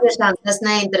jums tiešām tas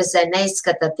neinteresē,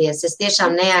 neizskatāties, es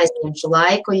tiešām neaizņemšu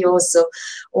laiku jūsu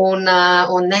un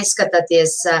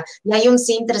neskatāties. Ja jums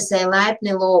interesē,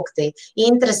 laipni lūgti,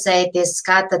 interesēties,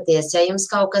 skatāties, ja jums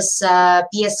kaut kas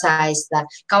piesaista,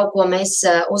 kaut ko mēs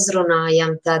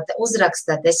uzrunājam, tad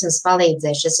uzrakstat, es jums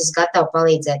palīdzēšu, es esmu gatava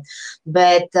palīdzēt.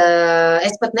 Bet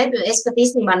es pat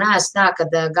īstenībā neesmu tā,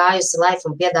 kad gājusi live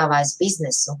un piedāvājusi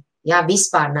biznesu. Jā,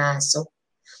 vispār neesmu.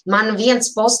 Man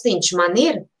viens postiņš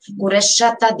ir, kur es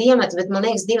tad iemetu, bet man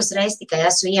liekas 2 reizes tikai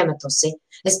esmu iemetusi.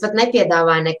 Es pat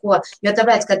nepiedāvāju neko, jo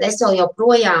tāpēc, kad es vēl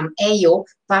joprojām eju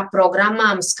pa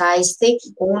programmām skaisti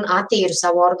un attīru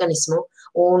savu organismu,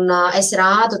 un es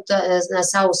rādu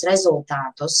savus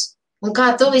rezultātus. Un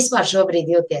kā tu vispār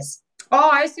šobrīd jūties?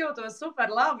 Es jūtos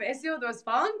super labi, es jūtos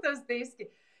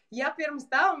fantastiski. Ja pirms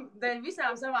tam, dēļ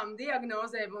visām savām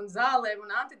diagnozēm un zālēm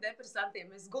un antidepresantiem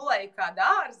es gulēju kā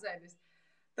dārzenis,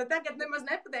 tad tagad nemaz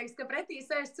nepateiks, ka pretī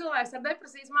sēž cilvēks ar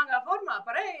depresiju smagā formā,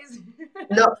 pareizi.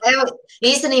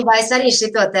 Īstenībā es arī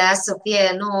šito te esmu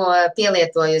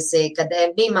pielietojusi, kad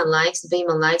bija man laiks,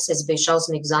 es biju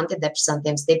šausmīgi uz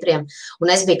antidepresantiem stipriem,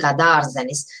 un es biju kā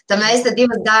dārzenis. Tad mēs te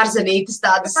 2 dārzenītes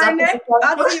tādas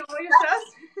atdzīvojušās.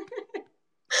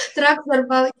 Traks var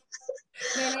palikt.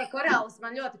 Nē, korālis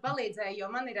man ļoti palīdzēja, jo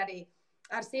man ir arī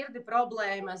ar sirdi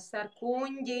problēmas, ar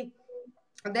kuņģi,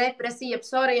 depresija,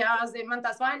 psoriāzi. Man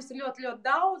tās vainas ir ļoti, ļoti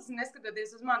daudz,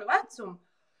 neskatoties uz manu vecumu.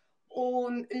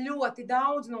 Un ļoti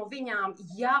daudz no viņām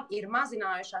jau ir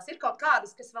mazinājušās. Ir kaut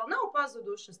kādas, kas vēl nav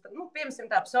pazudušas. Tad, piemēram,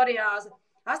 tā psoriāze,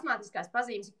 astmātiskās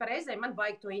pazīmes, ik par reizēm man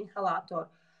vajag to inhalātoru.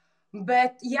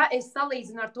 Bet, ja es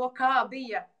salīdzinu ar to, kā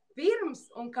bija pirms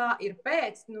un kā ir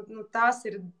pēc, tas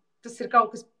ir kaut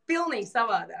kas pilnīgi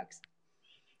savādāks.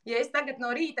 Ja es tagad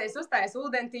no rīta uztāju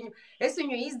ūdentiņu, es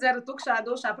viņu izdzeru tukšā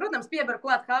dušā, protams, piebaru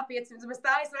klāt H500, bez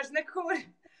tā es vairs nekur.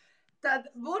 Tad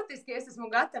burtiski es esmu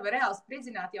gatava reāli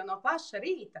spridzināt jau no paša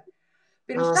rīta.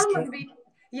 Pirms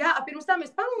tam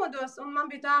es pamodos, un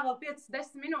man bija tā vēl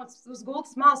 5-10 minūtes uz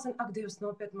gultas malas, un Dievs,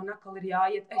 nopietni, man atkal ir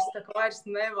jāiet, es tā kā vairs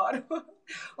nevaru.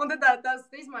 Un tad tās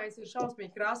izmaiņas ir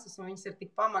šausmīgi krasas, un viņas ir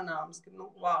tik pamanāmas, ka,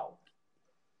 wow.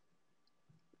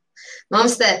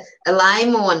 Mums te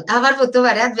Laimoni, varbūt tu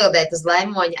vari atbildēt uz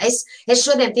Laimoņa. Es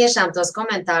šodien tiešām tos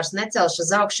komentārus necelšu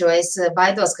uz augšu, jo es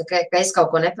baidos, ka es kaut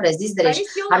ko nepareizi izdarīšu.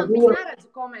 Es Jolantu neredzu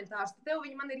komentārus, tad tev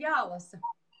viņi man ir jālasa.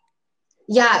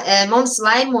 Jā, mums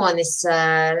Laimonis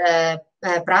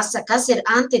prasa, kas ir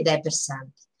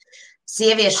antidepresanti?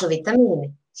 Sieviešu vitamīni?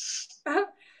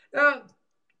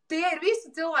 tie ir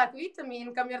visi cilvēku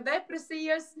vitamīni, kam ir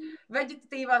depresijas,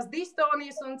 veģetatīvās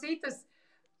distonijas un citas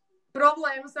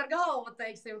problēmas ar galvu,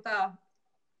 teiksim tā.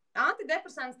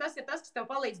 Antidepresants tas ir tas, kas tev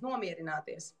palīdz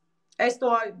nomierināties. Es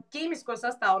to ķīmisko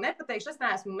sastāvu nepateikšu, es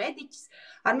neesmu mediķis,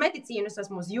 ar medicīnu es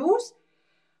esmu uz jūs,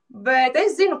 bet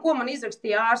es zinu, ko man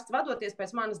izrakstīja ārsts, vadoties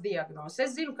pēc manas diagnozes.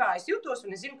 Es zinu, kā es jūtos,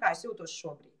 un es zinu, kā es jūtos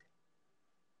šobrīd.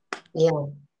 Jā.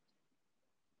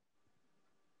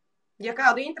 Ja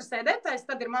kādu interesē detaļas,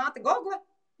 tad ir māte Google.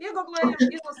 Iegoglējam,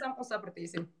 izlasam un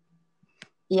sapratīsim.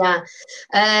 Jā,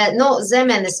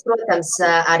 zemenes, protams,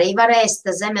 arī var ēst.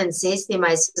 Zemenes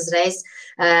īstenībā es uzreiz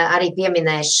arī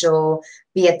pieminēšu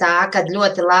pie tā, ka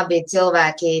ļoti labi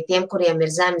cilvēki, tiem, kuriem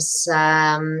ir zemes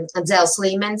dzelzs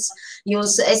līmenis.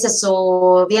 Es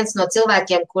esmu viens no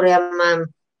cilvēkiem, kuriem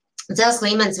dzelzs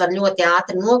līmenis var ļoti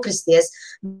ātri nokristies,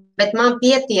 bet man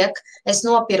pietiek, es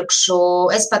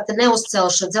pat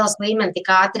neuzcelšu dzelzs līmeni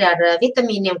tik ātri ar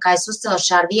vitamīniem, kā es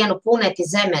uzcelšu ar vienu puneti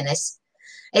zemenes.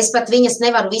 Es pat viņas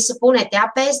nevaru visu puneti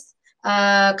apēst,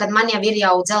 kad man jau ir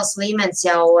dzelzs līmenis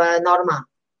jau normā.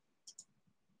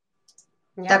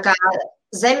 Jā. Tā kā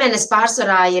zemenes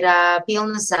pārsvarā ir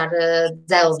pilnas ar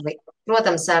dzelzli.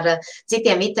 Protams, ar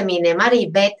citiem vitamīniem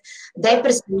arī, bet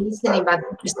depresija īstenībā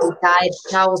tā ir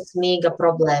šausmīga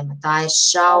problēma.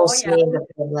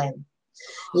 Problēma.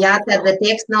 Jā, tad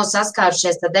tie, kas nav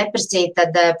saskārušies ar depresiju,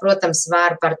 tad, protams,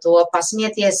 var par to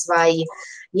pasmieties vai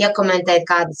iekomentēt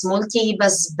kādas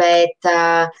muļķības,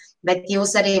 bet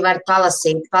jūs arī varat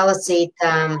palasīt,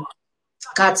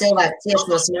 kā cilvēki cieš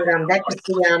no smagām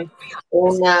depresijām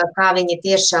un kā viņi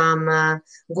tiešām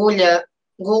guļ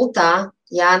gultā.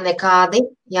 Jā, nekādi,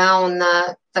 jā, un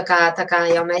tā kā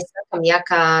jau mēs sakam, jā,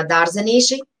 kā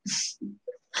dārzenīši.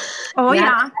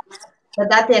 Jā.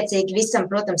 Tad attiecīgi visam,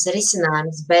 protams, ir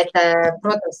risinājums, bet,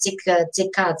 protams,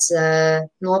 cik kāds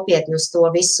nopietni uz to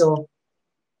visu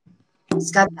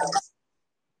skatās.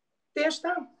 Tieši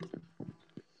tā.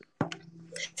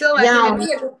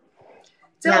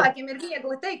 Cilvēkiem ir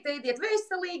viegli teikt, ēdiet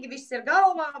veselīgi, viss ir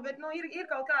galvā, bet ir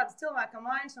kaut kādas cilvēkam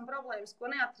vainas un problēmas, ko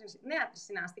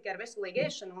neatrisinās tikai ar veselīgu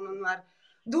ēšanu un ar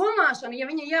domāšanu, ja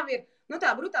viņa jau ir, tā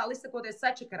brutāli izsakoties,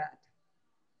 sačakarēta.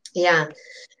 Jā,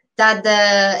 tad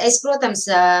es, protams,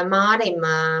 Mārim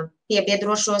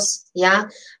piebiedrošos, jā,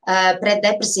 pret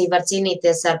depresiju var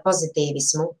cīnīties ar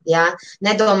pozitīvismu, jā,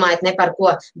 nedomājiet ne par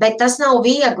ko, bet tas nav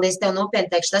viegli, es tev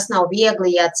nopietni teikšu, tas nav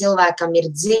viegli, ja cilvēkam ir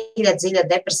dziļa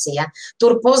depresija.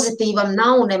 Tur pozitīvam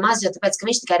nav nemaz, jo tāpēc, ka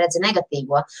viņš tikai redz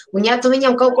negatīvo. Un ja tu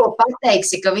viņam kaut ko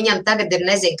pateiksi, ka viņam tagad ir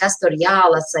nezinu, kas tur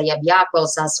jālasa, jeb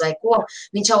jāklausās vai ko,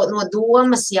 viņš jau no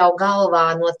domas jau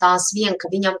galvā, no tās vien,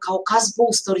 ka viņam kaut kas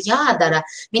būs tur jādara,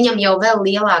 viņam jau vēl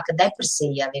lielāka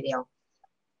depresija ir jau.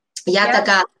 Jā, tā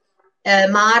kā,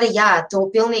 Māri, jā, tu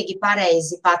pilnīgi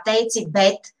pareizi pateici,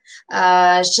 bet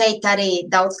šeit arī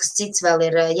daudz kas cits vēl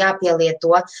ir jāpielieto,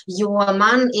 jo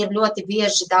man ir ļoti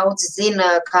bieži daudzi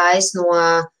zina, kā es no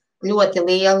ļoti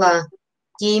liela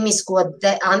ķīmisko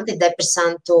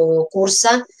antidepresantu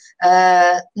kursa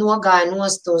nogāju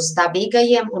nost uz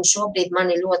dabīgajiem, un šobrīd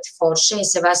man ir ļoti forši,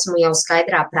 es jau esmu jau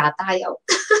skaidrā prātā jau.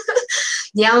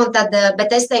 Jā, un tad,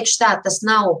 bet es teikšu tā, tas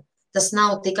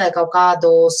nav tikai kaut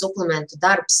kādu suplementu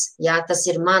darbs, jā, tas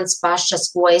ir mans pašas,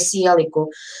 ko es ieliku.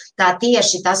 Tā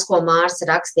tieši tas, ko Mārs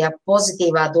rakstīja,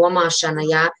 pozitīvā domāšana,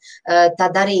 jā,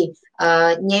 tad arī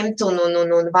ņemt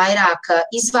un vairāk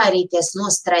izvairīties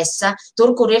no stresa.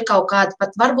 Tur, kur ir kaut kāda,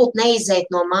 pat varbūt neizeit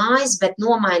no mājas, bet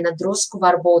nomaina drusku,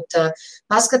 varbūt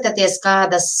paskatāties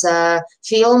kādas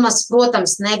filmas,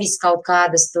 protams, nevis kaut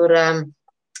kādas tur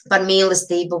par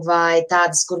mīlestību vai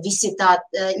tādas, kur visi tā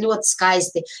ļoti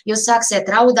skaisti. Jūs sāksiet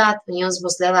raudāt un jums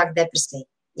būs lielāka depresija.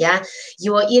 Ja?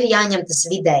 Jo ir jāņem tas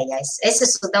vidējais. Es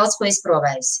esmu daudz ko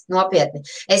izprovējusi, nopietni.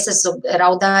 Es esmu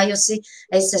raudājusi,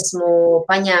 es esmu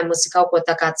paņēmusi kaut ko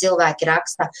tā kā cilvēki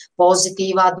raksta,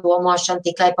 pozitīvā domāšana,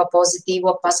 tikai pa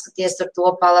pozitīvo, paskaties tur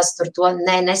to, palas tur to.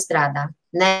 Nē, nestrādā.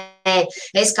 Nē,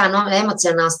 es kā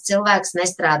emocionāls cilvēks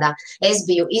nestrādā. Es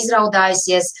biju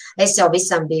izraudājusies, es jau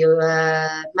visam biju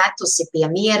metusi pie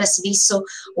mieras visu,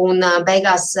 un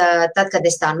beigās, tad, kad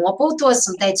es tā nopūtos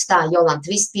un teicu tā, Jolantu,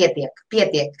 viss pietiek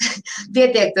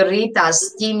tur rītās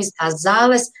ķīmiskās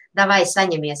zāles, davai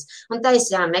saņemies. Un tā es,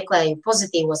 jā, meklēju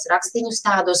pozitīvos rakstiņus,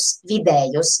 tādus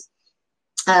vidējus,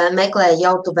 meklēju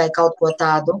YouTubē kaut ko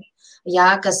tādu.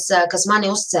 Jā, kas mani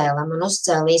uzcēla. Man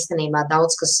uzcēla īstenībā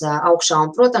daudz kas augšā.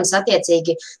 Un, protams,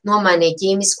 attiecīgi nomainīja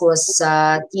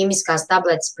ķīmiskās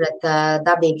tabletes pret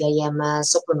dabīgajiem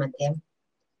suplementiem.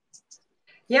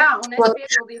 Jā, un es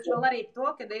piebildīšu vēl arī to,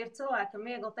 ka ir cilvēkam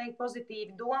viegli teikt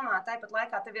pozitīvi domāt. Tāpat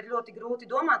laikā tev ir ļoti grūti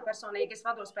domāt personīgi. Es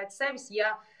vados pēc sevis,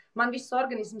 ja man viss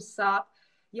organisms sāp.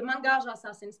 ja man gāžās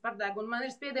asins par degunu, man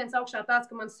ir spiediens augšā tāds,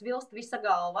 ka man svilst visa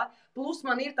galva, plus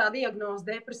man ir tā diagnoze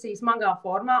depresija smagā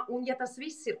formā, un ja tas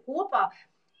viss ir kopā,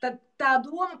 tad tā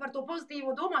doma par to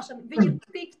pozitīvo domāšanu, viņa ir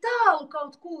tik tālu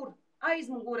kaut kur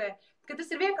aizmugurē, ka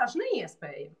tas ir vienkārši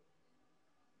neiespējami.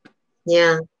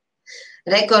 Jā.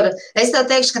 Rekord, es tev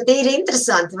teikšu, ka tīri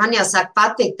interesanti. Man jau sāk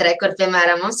patikt, rekord,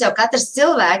 piemēram, mums jau katrs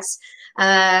cilvēks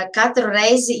katru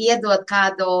reizi iedod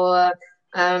kādu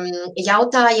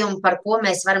jautājumu, par ko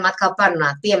mēs varam atkal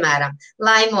parunāt. Piemēram,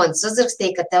 Laimons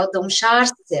uzrakstīja, ka tev dumšs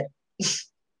ārsts ir.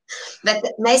 Bet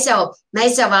mēs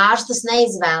jau ārstus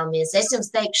neizvēlamies. Es jums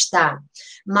teikšu tā.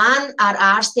 Man ar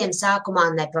ārstiem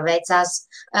sākumā nepaveicās,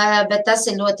 bet tas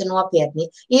ir ļoti nopietni.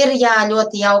 Ir, jā,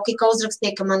 ļoti jauki, ka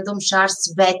uzrakstīja, ka man dumšs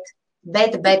ārsts, bet.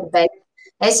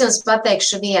 Es jums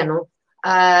pateikšu vienu.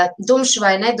 Dumšs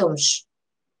vai nedumšs,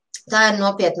 tā ir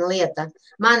nopietna lieta.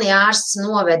 Mani ārsts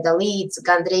noveda līdz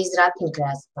gandrīz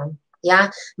ratiņkrēslam. Ja?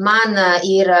 Man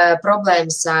ir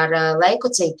problēmas ar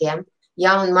leikocītiem.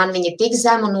 Ja, un man viņi tik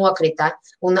zemu nokrita,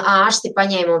 un ārsti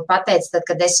paņēma un pateica, tad,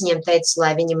 kad es viņiem teicu,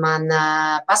 lai viņi man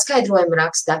paskaidrojumu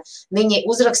raksta, viņi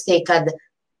uzrakstīja, kad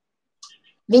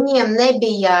viņiem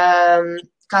nebija,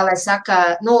 kā lai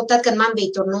saka, tad, kad man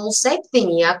bija tur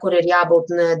 0,7, ja, kur ir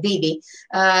jābūt 2,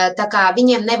 tā kā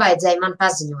viņiem nevajadzēja man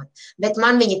paziņot. Bet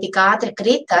man viņi tik ātri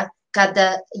krita, kad,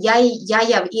 ja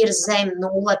jau ir zem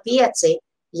 0,5,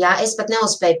 ja es pat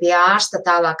neuzspēju pie ārsta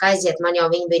tālāk aiziet, man jau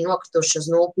viņi bija nokrituši uz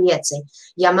 0,5.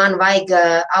 Ja man vajag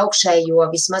augšējo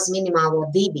vismaz minimālo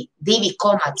 2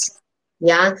 komats,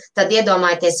 ja, tad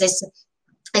iedomājieties,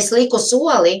 es liku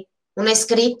soli un es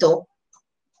kritu.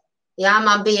 Ja,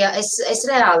 man bija, es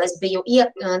biju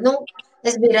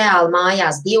reāli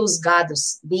mājās 2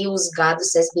 gadus. 2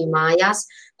 gadus es biju mājās,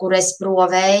 kur es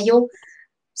provēju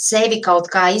sevi kaut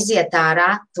kā iziet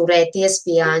ārā, turēties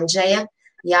pie Andžeja.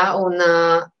 Ja, un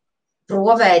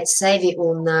provēt sevi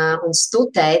un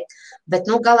studēt, bet,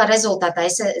 gala rezultātā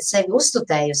es sevi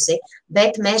uzstudējusi,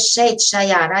 bet mēs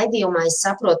šajā raidījumā es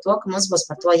saprotu to, ka mums būs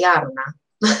par to jārunā.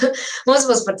 Mums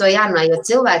būs par to jārunā, jo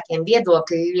cilvēkiem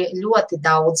viedokļi ļoti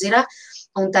daudz ir,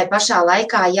 un tai pašā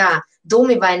laikā, jā,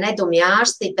 dumi vai nedumi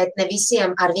ārsti, bet ne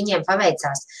visiem ar viņiem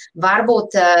paveicās.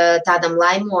 Varbūt tādam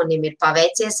Laimonim ir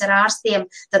paveicies ar ārstiem,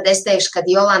 tad es teikšu, ka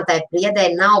Jolantai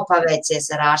Priedei nav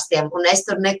paveicies ar ārstiem, un es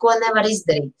tur neko nevaru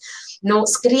izdarīt.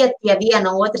 Skriet pie 1,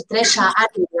 2, 3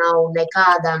 arī nav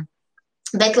nekāda,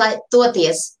 bet lai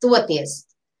toties.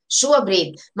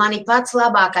 Šobrīd man ir pats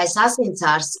labākais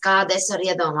asinsārsts, kāda es varu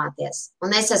iedomāties,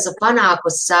 un es esmu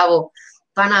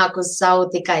panākusi savu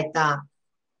tikai tā.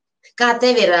 Kā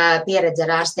tev ir pieredze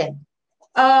ar ārstiem?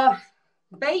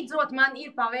 Beidzot, man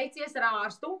ir paveicies ar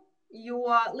ārstu, jo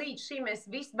līdz šim es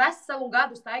veselu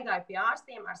gadu staigāju pie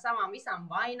ārstiem ar savām visām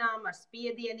vainām, ar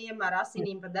spiedieniem, ar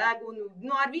asinīm pa degunu,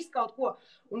 ar visu kaut ko.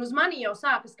 Un uz mani jau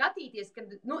sāka skatīties, ka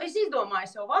es izdomāju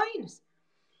sev vainas,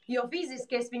 jo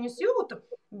fiziski es viņus jūtu,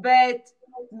 bet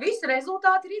visi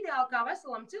rezultāti ir ideāli kā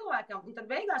veselam cilvēkam. Un tad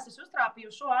beigās es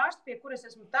uztrāpīju šo ārstu, pie kuras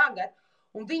esmu tagad.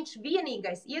 Un viņš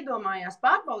vienīgais iedomājās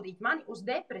pārbaudīt mani uz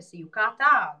depresiju kā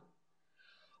tādu.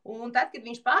 Un tad, kad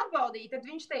viņš pārbaudīja, tad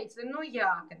viņš teica,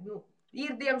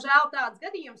 ir diemžēl tāds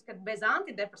gadījums, kad bez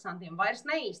antidepresantiem vairs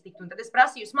neiztikt. Un tad es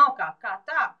prasīju smalkāk, kā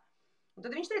tā. Un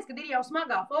tad viņš teica, ka ir jau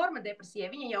smagā forma depresija,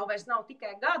 viņa jau vairs nav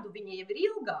tikai gadu, viņa jau ir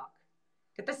ilgāk,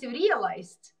 ka tas jau ir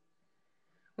ielaists.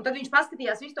 Un tad viņš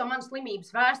paskatījās visu to manu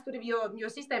slimības vēsturi, jo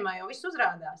sistēmā jau viss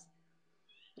uzrādās.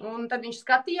 Un tad viņš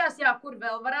skatījās, kur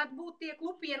vēl varētu būt tie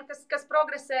klupieni, kas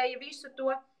progresēja visu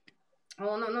to.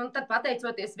 Un tad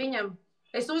pateicoties viņam,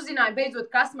 es uzzināju beidzot,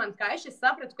 kas man kaiš. Es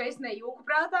sapratu, ka es nejūku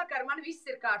prātā, ka ar mani viss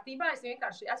ir kārtībā, es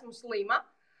vienkārši esmu slima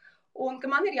un ka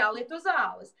man ir jālieto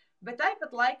zāles. Bet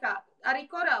tāpat laikā arī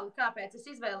korāli, kāpēc es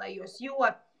izvēlējos, jo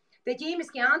tie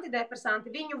ķīmiskie antidepresanti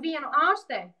viņu vienu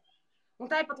ārstē. Un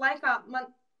tāpat laikā man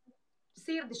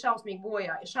sirdi šausmīgi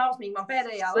bojāja. Šausmīgi man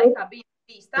pēdējā laikā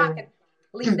bijis tā, ka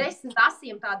līdz 10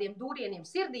 asiem tādiem dūrieniem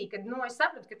sirdī, kad es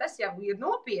sapratu, ka tas jau ir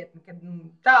nopietni, kad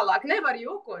tālāk nevar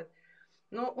jūkot.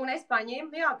 Un es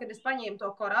paņēmu, kad es paņēmu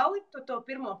to korali, to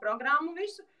pirmo programmu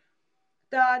visu,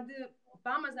 tad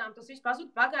pamazām tas viss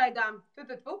pazuda pagaidām.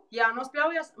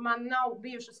 Jānospļaujas, man nav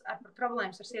bijušas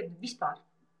problēmas ar sirdi vispār.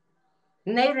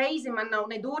 Ne reizi man nav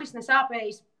ne dūris, ne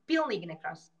sāpējis, pilnīgi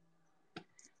nekas.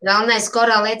 Galvenais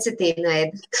korali ecetīnu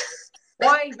ēd.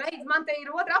 Oi, beidz, man te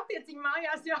ir otra aptieciņa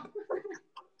mājās jau.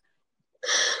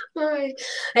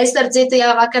 Es starp citu,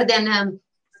 vakardien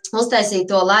uztaisīju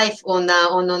to live un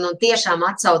tiešām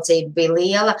atsaucība bija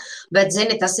liela, bet,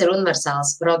 zini, tas ir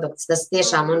universāls produkts, tas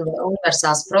tiešām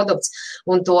universāls produkts,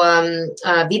 un to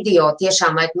video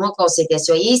tiešām vajag noklausīties,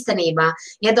 jo īstenībā,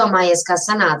 iedomājies, kā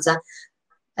sanāca,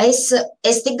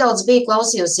 Es tik daudz biju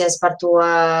klausījusies par to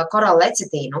korālu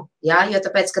lecitīnu, jā, jo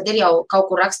tāpēc, kad ir jau kaut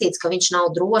kur rakstīts, ka viņš nav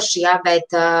drošs, jā, bet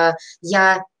ja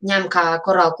ņem kā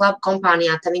korālu klubu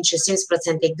kompānijā, tad viņš ir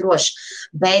 100% drošs.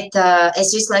 Bet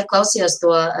es visu laiku klausījos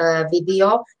to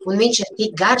video, un viņš ir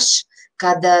tik garš,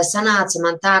 kad sanāca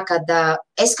man tā, kad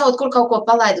es kaut ko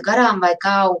palaidu garām vai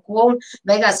kā un ko, un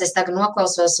beigās es tagad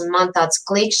noklausos, un man tāds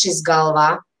klikšķis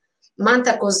galvā. Man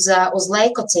tak uz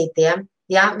leikocītiem,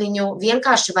 ja, viņu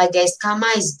vienkārši vajag ēst kā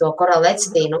maizi to korālu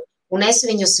lecitīnu, un es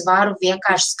viņus varu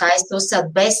vienkārši skaisti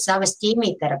uzcelt bez savas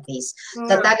ķīmijterapijas.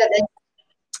 Tad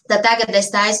tagad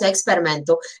es taisu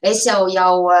eksperimentu. Es jau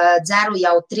dzeru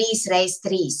jau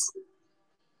 3x3.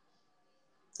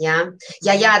 Ja,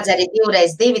 ja jādzer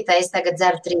 2x2, tad es tagad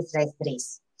dzeru 3x3.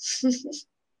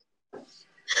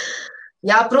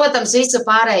 Jā, protams, visu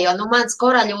pārējo. Nu, mans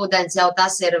koraļūdens jau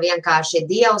tas ir vienkārši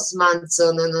dievs mans,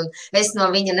 un es no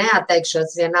viņa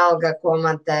neatteikšos vienalga, ko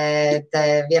man te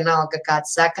vienalga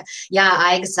kāds saka. Jā,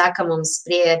 Aiga saka, mums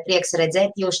prieks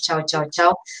redzēt jūs. Čau, čau,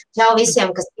 čau. Čau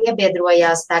visiem, kas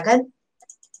piebiedrojās tagad.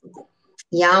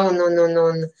 Jā,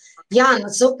 jā,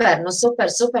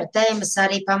 super tēmas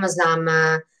arī pamazām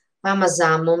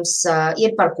mums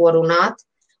ir par ko runāt.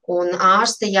 Un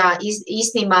ārsti, jā,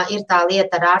 īstenībā ir tā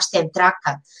lieta ar ārstiem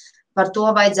traka. Par to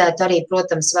vajadzētu arī,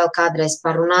 protams, vēl kādreiz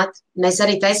parunāt. Mēs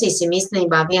arī taisīsim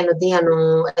īstenībā vienu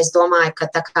dienu, es domāju, ka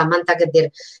tā kā man tagad ir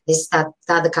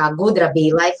tāda kā gudra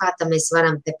bija laifā, tad mēs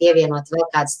varam te pievienot vēl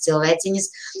kādas cilvēciņas.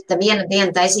 Tad vienu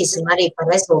dienu taisīsim arī par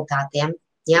rezultātiem.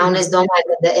 Jā, un es domāju,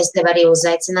 ka es tev arī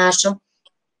uzaicināšu.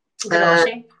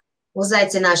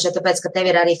 Uzaicināšu, tāpēc, ka tev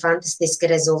ir arī fantastiski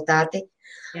rezultāti.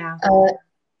 Jā.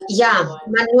 Jā,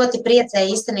 man ļoti priecēja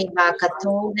īstenībā, ka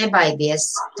tu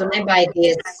nebaidies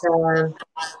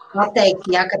pateikt,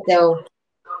 ja, ka tev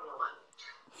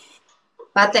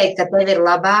ir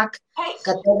labāk,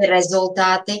 ka tev ir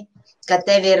rezultāti, ka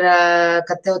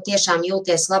tev tiešām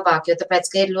jūties labāk, jo tāpēc,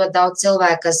 ka ir ļoti daudz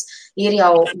cilvēku, kas ir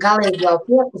jau galīgi jau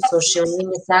piekusuši, un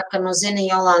viņi saka, nu, zini,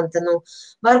 Jolanta, nu,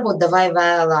 varbūt davai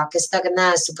vēlāk, es tagad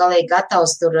neesmu galīgi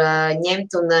gatavs tur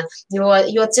ņemt,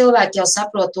 jo cilvēki jau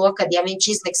saprot to, ka ja viņš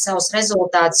izliks savus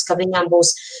rezultātus, ka viņam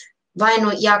būs vai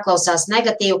nu jāklausās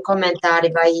negatīvu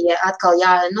komentāri, vai atkal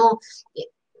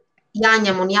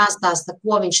jāņem un jāstāsta,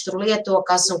 ko viņš tur lieto,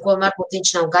 kas un ko varbūt viņš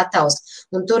nav gatavs.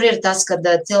 Un tur ir tas, kad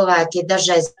cilvēki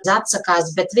dažreiz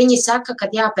atsakās, bet viņi saka, ka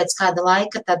jā, pēc kāda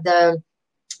laika tad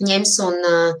ņems un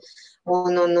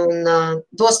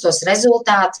dos tos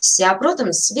rezultātus. Jā,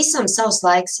 protams, visam savs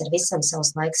laiks,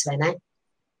 vai ne?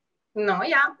 Nu,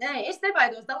 jā, es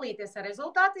nebaidos dalīties ar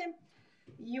rezultātiem,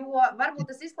 jo varbūt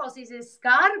tas izklausīsies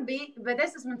skarbi, bet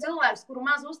es esmu cilvēks, kuru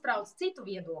maz uztrauc citu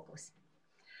viedoklis.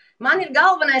 Man ir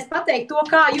galvenais pateikt to,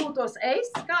 kā jūtos es,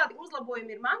 kādi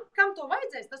uzlabojumi ir man, kam to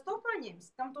vajadzēs, tas to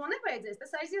paņems, kam to nevajadzēs,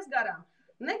 tas aizies garām.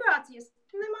 Negācies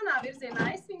ne manā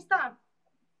virzienā, es viņus tā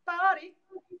pāri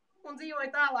un dzīvoju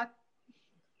tālāk.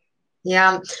 Jā,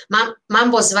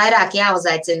 man būs vairāk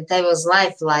jāuzaicina tevi uz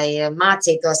live, lai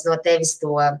mācītos no tevis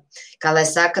to, kā lai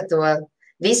saka, to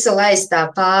visu laist tā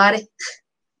pāri.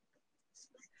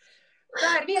 Tā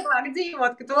ir vieglāk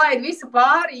dzīvot, ka tu laidi visu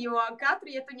pāri, jo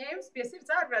katru, ja tu ņems pie sirds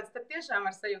ārprāts, tad tiešām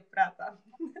var sajūt prātā.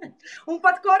 Un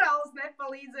pat korāls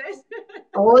nepalīdzēs.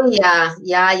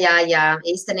 Jā.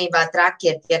 Īstenībā traki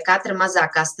ir. Pie katra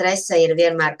mazākā stresa ir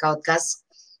vienmēr kaut kas.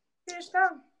 Tieši tā.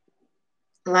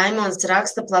 Laimons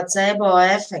raksta placebo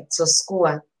efekts uz ko?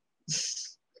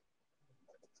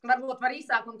 Varbūt var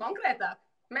īsāk un konkrētāk.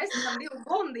 Mēs esam divi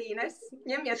blondīnes,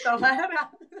 ņemiet to vērā.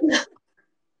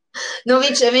 Nu,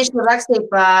 viņš tur rakstīja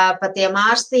pa tiem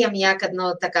ārstiem, ja, kad,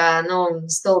 tā kā,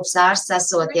 stulbs ārsts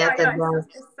esot, ja, tad... Jā,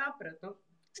 es sapratu.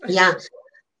 Jā,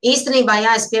 īstenībā,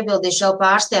 jā, es piebildīšu jau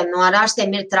pa ārstiem, ar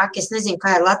ārstiem ir traki, es nezinu,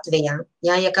 kā ir Latvijā.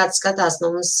 Jā, ja kāds skatās,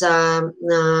 mums,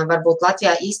 varbūt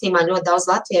Latvijā, īstenībā ļoti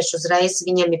daudz latviešu uzreiz,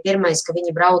 viņiem ir pirmais, ka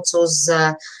viņi brauc uz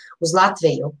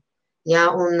Latviju. Jā,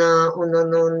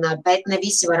 bet ne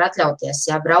visi var atļauties,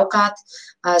 jā, braukāt,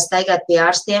 staigāt pie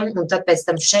ārstiem, un tad pēc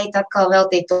tam šeit atkal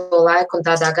veltīt to laiku un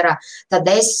tādā garā. Tad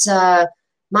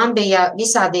man bija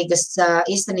visādīgas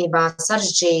īstenībā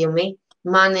sarežģījumi,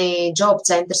 mani job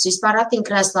centrs vispār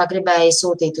ratiņkrēslā gribēja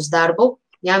sūtīt uz darbu,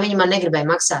 jā, viņi man negribēja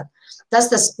maksāt.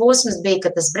 Tas posms bija,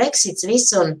 ka tas Brexits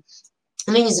viss, un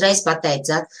viņi uzreiz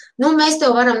pateica, mēs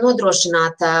tev varam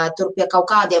nodrošināt tur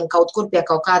kaut kur pie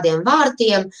kaut kādiem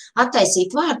vārtiem,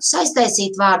 attaisīt vārtus,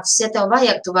 aiztaisīt vārtus, ja tev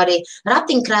vajag, tu vari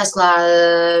ratiņkrēslā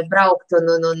braukt,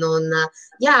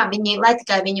 jā, lai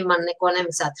tikai viņi man neko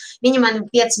nemaksātu. Viņi man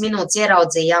 5 minūtes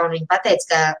ieraudzīja, un viņi pateica,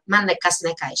 ka man nekas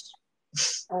nekaiš.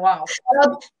 Wow.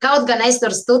 Kaut gan es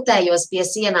tur stutējos pie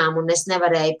sienām un es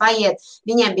nevarēju paiet,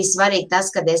 viņiem bija svarīgi tas,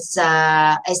 ka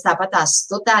es tāpatās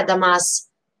stutēdamās,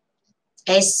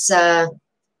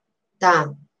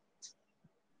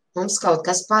 mums kaut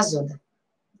kas pazuda.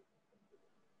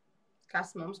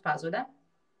 Kas mums pazuda?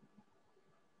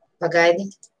 Pagaidi.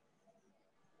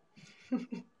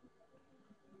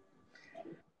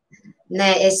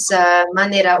 Nē,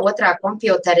 man ir otrā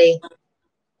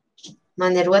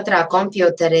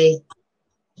kompjuterī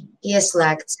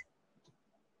ieslēgts.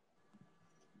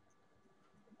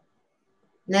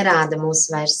 Nerāda mūs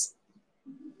vairs.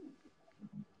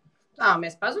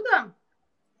 Mēs pazudām?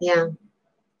 Jā.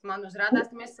 Man uzrādās,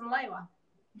 ka mēs esam laivā.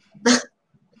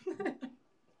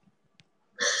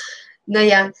 Nu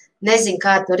jā, nezinu,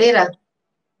 kā tur ir.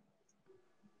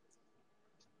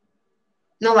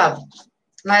 Nu labi.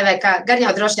 Vai kā, gan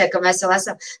jau droši vien, ka mēs vēl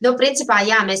esam. Nu, principā,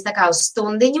 jā, mēs tā kā uz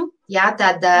stundiņu, jā,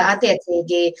 tad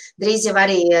attiecīgi drīz jau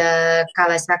arī, kā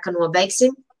lai saka,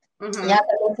 nobeigsim. Jā,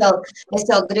 tad es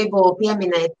vēl gribu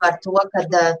pieminēt par to, kad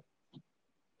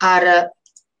ar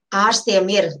ārstiem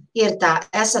ir tā,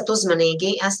 esat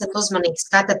uzmanīgi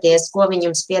skatāties, ko viņi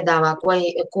jums piedāvā,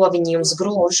 ko viņi jums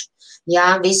grūž.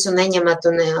 Jā, visu neņemat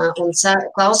un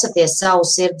klausaties savu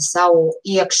sirdi, savu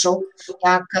iekšu,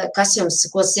 jā,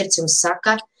 ko sirds jums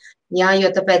saka, jā,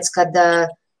 jo tāpēc, kad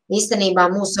īstenībā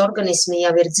mūsu organismi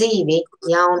jau ir dzīvi,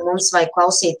 jā, un mums vajag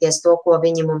klausīties to, ko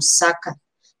viņi mums saka,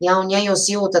 jā, un ja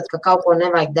jūs jūtat, ka kaut ko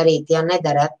nevajag darīt, ja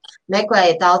nedarat,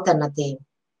 meklējiet alternatīvu,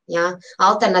 jā,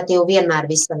 alternatīvu vienmēr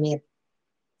visam ir,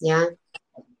 jā.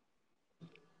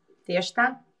 Tieši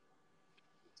tā.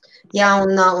 Jā,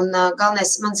 un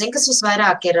galvenais, man zina, kas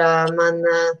visvairāk ir, man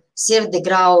sirdi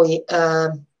grauj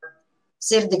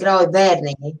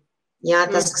bērniņi. Jā,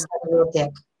 tas, kas tā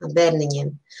notiek ar bērniņiem.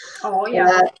 Jā.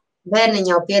 Bērniņi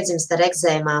jau piedzimst ar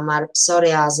ekzēmām, ar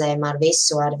psoriāzēm, ar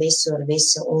visu.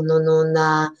 Un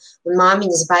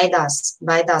māmiņas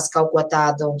baidās kaut ko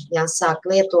tādu, jā, sāk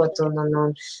lietot.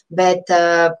 Bet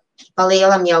pa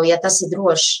lielam jau, ja tas ir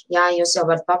droši, jā, jūs jau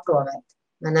varat paprovēt,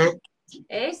 vai ne?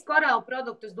 Es korālu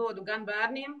produktus dodu gan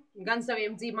bērniem, gan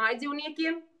saviem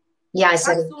mājdzīvniekiem. Jā, es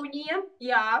arī. Suņiem,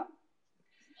 jā.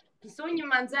 Suņi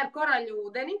man dzer koraļu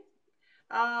ūdeni.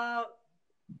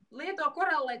 Lieto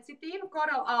koralu lecitīnu,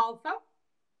 koralu alfa,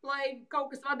 lai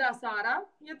kaut kas vadās ārā,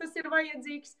 ja tas ir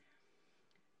vajadzīgs.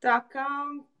 Tā kā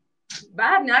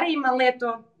bērni arī man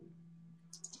lieto.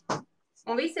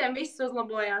 Un visiem viss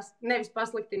uzlabojās, nevis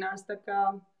pasliktinās. Tā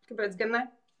kā, kāpēc gan ne?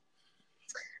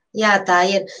 Jā, tā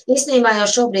ir. Īstenībā jau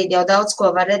šobrīd jau daudz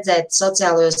ko var redzēt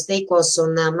sociālajos tīklos,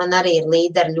 un man arī ir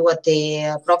līderi ļoti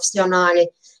profesionāļi.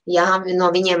 Jā, no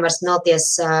viņiem var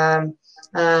smelties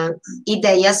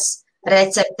idejas,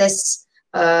 receptes,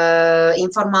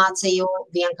 informāciju,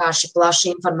 vienkārši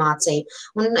plašu informāciju.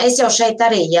 Un es jau šeit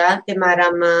arī, jā,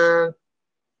 piemēram,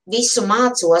 visu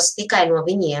mācos tikai no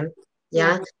viņiem,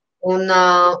 jā, un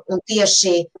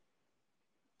tieši,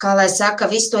 kā lai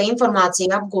saka, visu to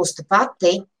informāciju apgūstu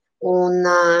pati, un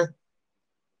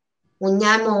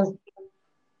ņemu,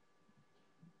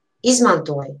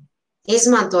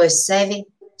 izmantoju sevi,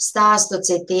 stāstu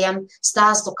citiem,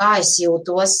 stāstu, kā es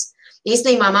jūtos.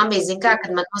 Īstenībā man bija, zin kā, kad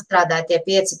man nostrādāja tie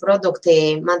 5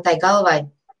 produkti man tai galvai,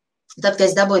 tad, kad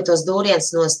es dabūju tos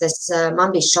dūriens nost, man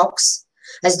bija šoks.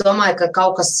 Es domāju, ka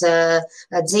kaut kas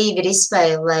dzīvi ir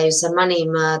izspēlējusi ar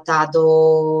manīm tādu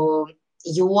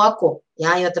joku,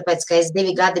 jā, jo tāpēc, ka es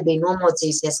 2 gadi biju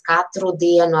nomocījusies katru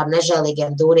dienu ar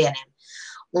nežēlīgiem dūrieniem.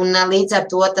 Un līdz ar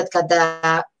to, tad, kad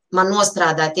man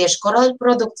nostrādāja tieši koraļu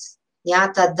produkts, jā,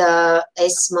 tad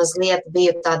es mazliet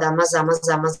biju tādā mazā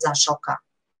šokā.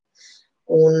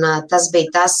 Un tas bija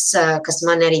tas, kas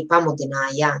man arī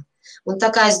pamudināja, jā. Un tā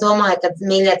kā es domāju, ka,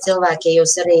 mīļie cilvēki, ja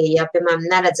jūs arī, ja, piemēram,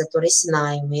 neredzat to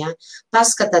risinājumu, ja,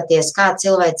 paskatāties, kā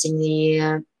cilvēciņi,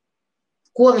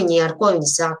 ar ko viņi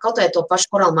sāk, kaut vai to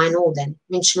pašu koralmainu ūdeni,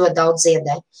 viņš ļoti daudz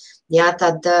ziedē, jā,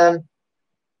 tad,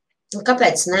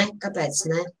 kāpēc ne,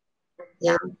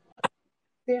 jā.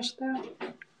 Tieši tā.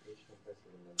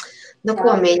 Nu,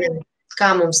 ko, mīļie,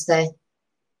 kā mums te?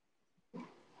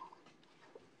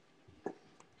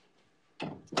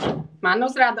 Man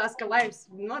uzrādās, ka laivs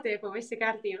notiek un viss ir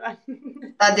kārtībā.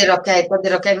 Tad ir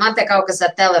ok. Man te kaut kas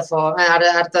ar telefonu,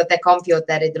 ar to te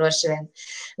kompjuteri droši vien.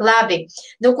 Labi.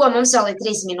 Nu, ko, mums vēl ir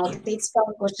 3 minūtes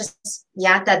palikušas.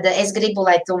 Jā, tad es gribu,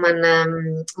 lai tu man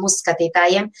mūsu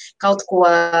skatītājiem kaut ko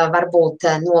varbūt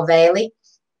novēli.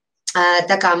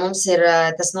 Tā kā mums ir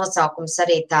tas nosaukums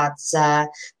arī tāds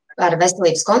ar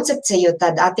veselības koncepciju,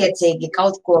 tad attiecīgi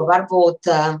kaut ko varbūt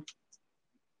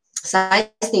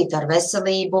saistītu ar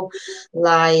veselību,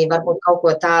 lai varbūt kaut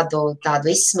ko tādu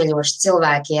izsmeļošu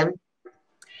cilvēkiem.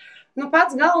 Nu,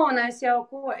 pats galvenais jau,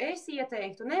 ko es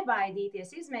ieteiktu,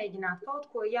 nebaidīties, izmēģināt kaut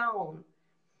ko jaunu.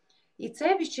 Ir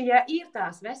sevišķi, ja ir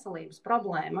tās veselības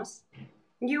problēmas,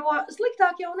 jo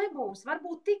sliktāk jau nebūs,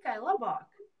 varbūt tikai labāk.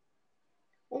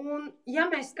 Un ja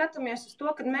mēs skatāmies uz to,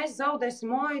 kad mēs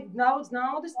zaudēsim daudz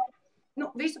naudas,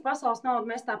 nu, visu pasaules naudu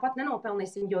mēs tāpat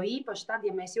nenopelnīsim, jo īpaši tad,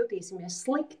 ja mēs jutīsimies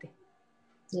slikti.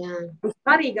 Jā. Un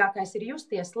svarīgākais ir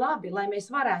justies labi, lai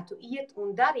mēs varētu iet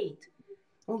un darīt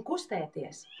un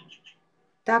kustēties.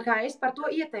 Tā kā es par to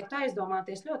ieteiktu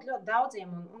aizdomāties ļoti, ļoti daudziem,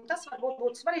 un tas varbūt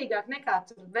būtu svarīgāk nekā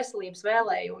veselības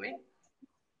vēlējumi.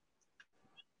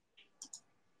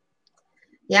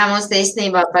 Jā, mums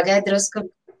īstenībā pagaid drusku.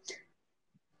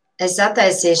 Es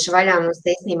attaisīšu vaļā, mums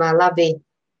īstenībā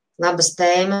labas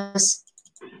tēmas.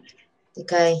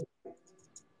 Tikai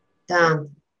tā.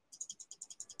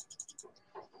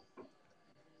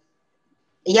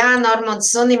 Jā, Normund,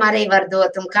 sunim arī var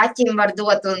dot, un kaķim var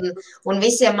dot, un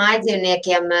visiem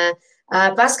mājdzīvniekiem.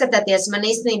 Paskatieties, man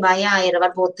īstenībā, jā, ir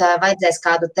varbūt vajadzēs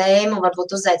kādu tēmu,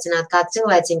 varbūt uzaicināt kādu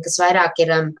cilvēciņu, kas vairāk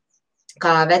ir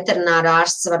kā veterinārā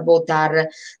ārsts, varbūt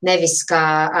nevis kā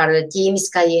ar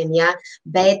ķīmiskajiem, jā,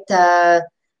 bet,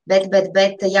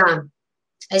 jā,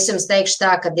 es jums teikšu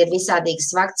tā, ka ir visādīgas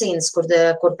vakcīnas,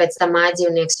 kur pēc tam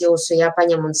mājdzīvnieks jūsu, jā,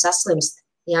 paņem un saslimst.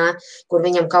 Jā, kur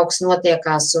viņam kaut kas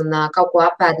notiekās un kaut ko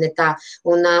apēd ne tā.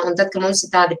 Un tad, kad mums ir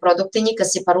tādi produktiņi,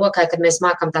 kas ir par rokai, kad mēs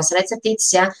mākam tās receptītes,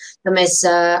 jā, tad mēs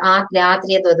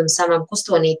ātri iedodam savam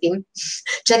kustonītim,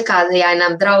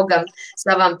 četrkādainam draugam,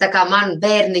 savam tā kā man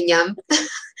bērniņam,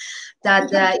 tad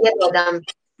iedodam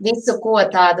visu ko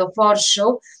tādu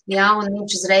foršu, jā, un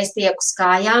viņš uzreiz tiek uz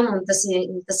kājām, un tas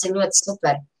ir ļoti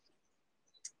super.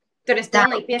 Tur es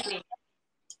pilnīgi piekrītu.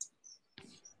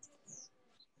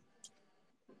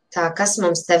 Tā, kas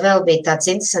mums te vēl bija tāds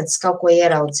interesants, kaut ko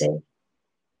ieraudzīju.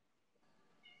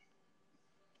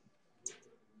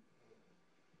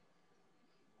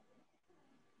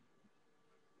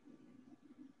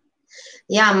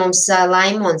 Jā, mums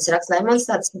Laimons raksta. Laimons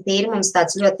tāds tīri, mums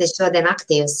tāds ļoti šodien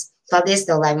aktīvs. Paldies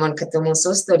tev, Laimon, ka tu mūs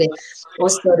uzturi,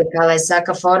 kā lai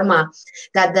saka, formā.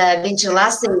 Tad viņš ir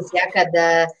lasījis, ja, kad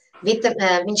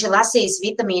viņš ir lasījis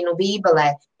vitamīnu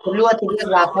bībelē, kur ļoti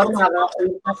vieglā formā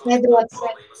ir paskaidrots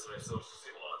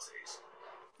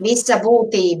visa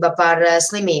būtība par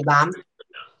slimībām.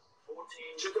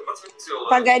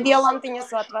 Pagaidi,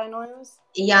 Jolantiņas atvainojos.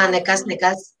 Jā, nekas.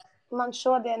 Man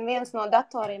šodien viens no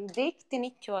datoriem dikti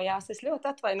niķojās. Es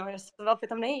ļoti atvainojos, vēl pēc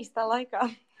tam neīstā laikā.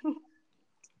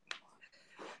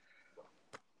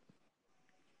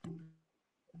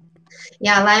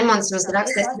 Jā, Laimons mums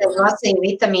raksta, es tev lasīju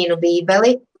vitamīnu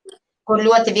bībeli, kur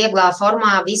ļoti vieglā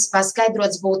formā viss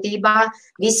paskaidrots būtībā,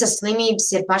 visas slimības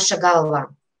ir paša galvā.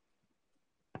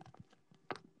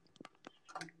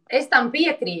 Es tam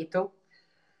piekrītu,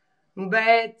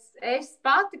 bet es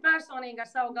pati personīgi ar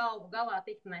savu galvu galā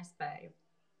tikt nespēju.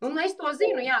 Un es to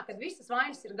zinu, jā, kad visas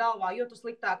vainas ir galvā, jo tu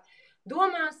sliktāk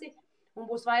domāsi un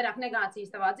būs vairāk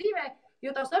negācijas tavā dzīvē,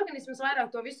 jo tavs organisms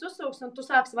vairāk to visu uzsūks un tu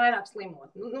sāksi vairāk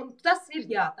slimot. Tas ir,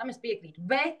 jā, tam es piekrītu,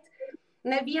 bet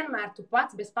nevienmēr tu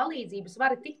pats bez palīdzības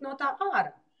vari tikt no tā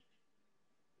ārā.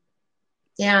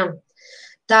 Jā,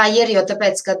 tā ir, jo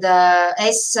tāpēc, kad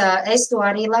es to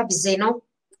arī labi zinu,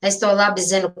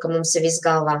 ka mums ir viss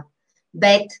galvā,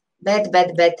 bet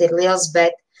ir liels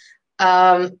bet.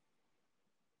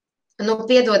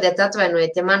 Piedodiet,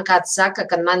 atvainojiet, ja man kāds saka,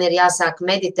 ka man ir jāsāk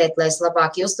meditēt, lai es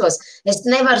labāk justos. Es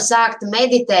nevaru sākt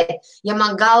meditēt, ja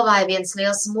man galvā ir viens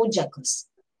liels muģeklis.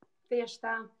 Tieši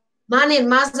tā. Man ir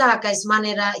mazākais,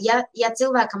 ja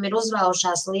cilvēkam ir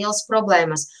uzvēlušās liels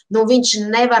problēmas, viņš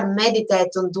nevar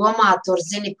meditēt un domāt tur,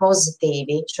 zini,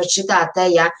 pozitīvi. Šitā te,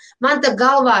 ja. Man tā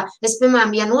galvā, es,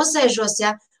 piemēram, ja nosēžos,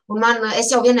 ja, un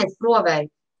es jau vienreiz provēju,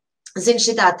 zini,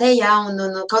 šitā te, ja, un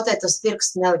kaut kā tos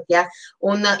pirkstus nelikt, ja,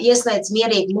 un ieslēdz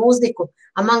mierīgi mūziku,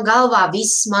 man galvā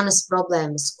visas manas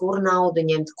problēmas, kur naudu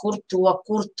ņemt, kur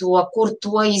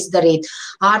to izdarīt,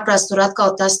 ārprāt tur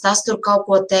atkal tas tur kaut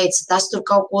ko teica, tas tur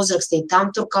kaut ko uzrakstīt,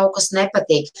 tam tur kaut kas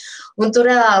nepatīk, un tu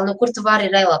reāli, kur tu vari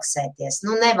relaksēties,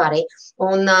 nevari,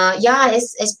 un jā,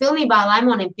 es pilnībā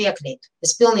Laimonim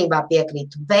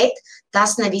piekrītu, bet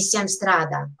tas ne visiem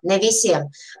strādā, ne visiem.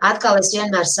 Atkal es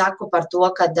vienmēr saku par to,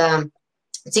 kad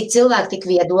cik cilvēki tik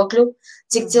viedokļu,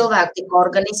 cik cilvēki tik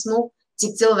organismu,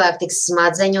 cik cilvēki tik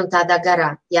smadzeņu un tādā garā.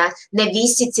 Ja? Ne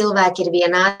visi cilvēki ir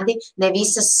vienādi, ne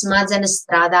visas smadzenes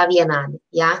strādā vienādi.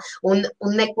 Ja? Un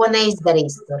neko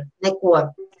neizdarīs tur, neko.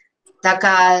 Tā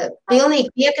kā pilnīgi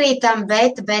piekrītam,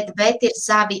 bet ir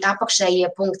savi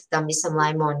apakšējie punkti tam visam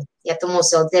Laimonim. Ja tu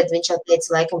mūs vēl dzird, viņš jau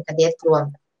teica laikam, kad iet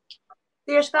prom.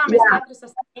 Tieši tā, mēs katrs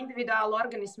esam individuāli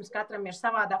organisms, katram ir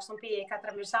savādāks un pieeja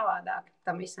katram ir savādāk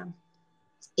tam visam.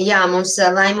 Jā, mums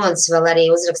Laimons vēl arī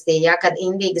uzrakstīja, kad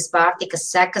indīgas pārtikas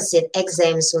sekas ir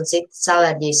egzēmas un citas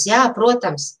alerģijas. Jā,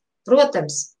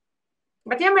 protams.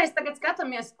 Bet ja mēs tagad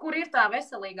skatāmies, kur ir tā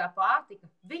veselīgā pārtika,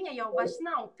 viņa jau vairs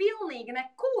nav pilnīgi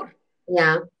nekur.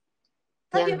 Jā.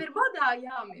 Tad jau ir badā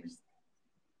jāmirst.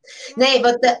 Nē,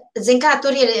 bet, zin kā,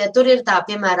 tur ir tā,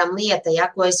 piemēram, lieta, ja,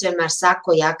 ko es vienmēr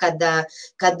saku, ja, kad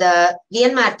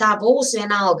vienmēr tā būs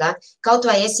vienalga, kaut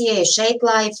vai es ieju šeit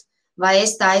live, vai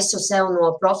es taisu sev no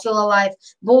profila live,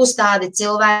 būs tādi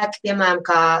cilvēki, piemēram,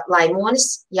 kā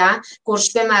Laimonis, ja,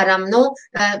 kurš, piemēram,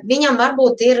 viņam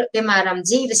varbūt ir, piemēram,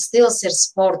 dzīves stils ir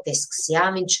sportisks, ja,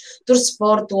 viņš tur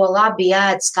sporto, labi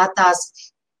ēd, skatās.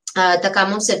 Tā kā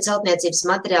mums ir celtniecības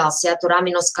materiāls, ja, tur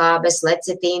aminoskābes,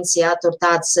 lecitīns, ja, tur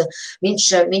tāds,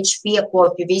 viņš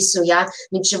piekopja visu, ja,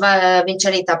 viņš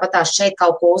arī tāpatās šeit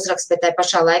kaut ko uzraksta, bet tai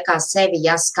pašā laikā sevi,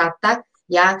 ja, skata,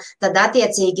 ja, tad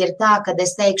attiecīgi ir tā, kad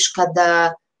es teikšu, kad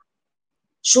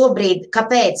šobrīd,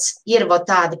 kāpēc ir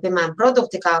tādi, piemēram,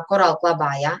 produkti kā Coral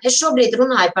Clubā, ja, es šobrīd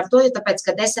runāju par to, jo tāpēc,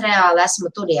 kad es reāli esmu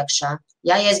tur iekšā,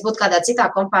 ja es būtu kādā citā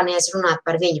kompānijā, es runātu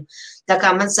par viņu. Tā kā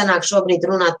man sanāk šobrīd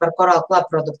runāt par Coral Club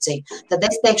produkciju. Tad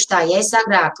es teikšu tā, ja es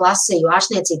agrāk lasīju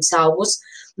ārstniecības augus,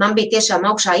 man bija tiešām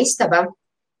augšā istaba,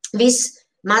 viss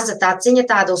maza taciņa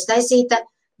tāda uztaisīta,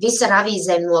 viss ar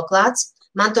avīzēm noklāts,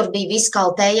 man tur bija viss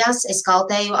kaltējās, es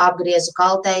kaltēju,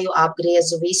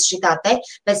 apgriezu, visu šitā te,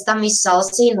 pēc tam visu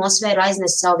salsīju, nosvēru,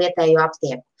 aiznesu savu vietējo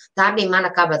aptieku. Tā bija mana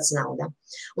kabatas nauda.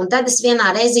 Un tad es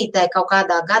vienā reizītē kaut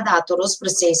kādā gadā tur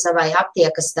uzprasīju savai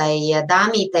aptiekas tai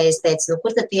dāmītei, es teicu,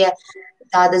 kur tad tie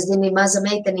tāda, zini, maza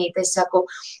meitenīte, es saku,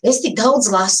 es tik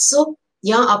daudz lasu,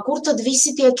 jā, kur tad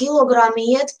visi tie kilogrami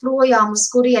iet projām, uz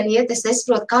kurien iet, es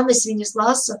nesaprotu, kam es viņus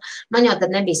lasu, man jau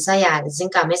tad nebija sajēga,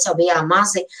 zin kā, mēs jau bijām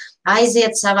mazi,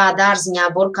 aiziet savā dārziņā,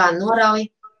 burkā norauj,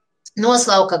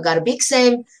 noslauka gar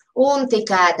biksēm, un tik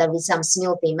ēda visam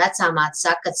smiltīm. Vecāmāte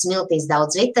saka, ka smiltīs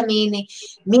daudz vitamīni,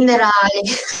 minerāļi,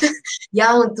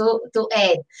 ja, un tu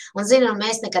ēd. Un, zini,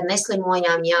 mēs nekad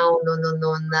neslimojām, ja,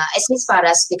 un es vispār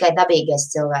esmu tikai dabīgais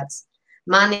cilvēks.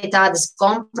 Man ir tādas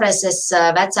kompreses,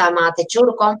 vecāmāte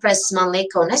čuru kompreses man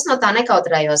lika, un es no tā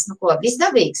nekautrējos. Nu, ko, viss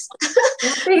dabīgs.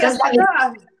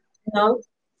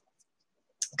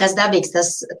 Kas dabīgs,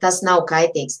 tas nav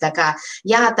kaitīgs. Tā kā,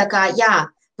 jā,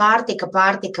 pārtika,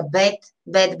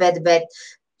 bet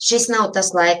šis nav tas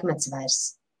laikmets vairs.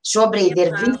 Šobrīd ir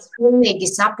viss pilnīgi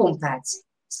sapumpēts,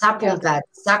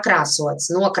 sakrāsots,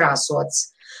 nokrāsots,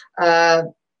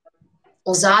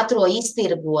 uz ātro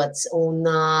iztirgots, un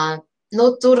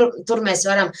tur mēs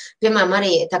varam, piemēram,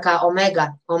 arī tā kā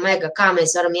omega, kā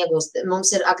mēs varam iegūst,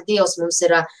 mums ir, ak Dievs, mums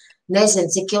ir,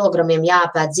 nezinu, cik kilogramiem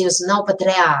jāpēt dzīves, un nav pat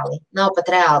reāli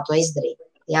to izdarīt.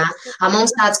 Ja?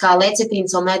 Mums tāds kā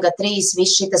lecitīns, omega 3,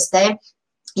 viss šitas te,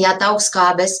 ja,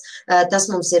 taukskābes, tas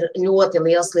mums ir ļoti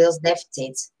liels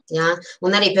deficīts. Ja?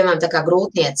 Un arī, piemēram, tā kā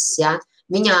grūtnieces, ja?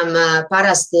 Viņām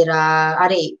parasti ir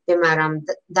arī, piemēram,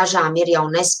 dažām ir jau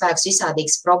nespēks,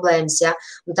 visādīgas problēmas, ja,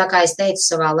 un tā kā es teicu,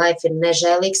 savā life ir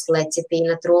nežēlīgs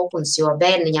lecitīna trūkums, jo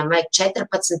bērniņam vajag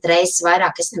 14 reizes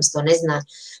vairāk, es nemaz to nezināju,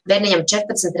 bērniņam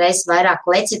 14 reizes vairāk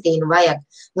lecitīnu vajag,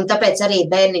 un tāpēc arī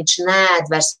bērniņš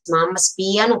neēd vairs mammas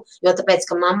pienu, jo tāpēc,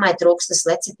 ka mammai trūks tas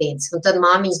lecitīns, un tad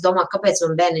māmiņas domā, kāpēc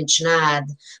man bērniņš neēd,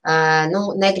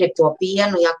 negrib to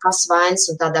pienu, ja, kas vainas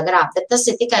un tādā garā, bet tas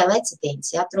ir tikai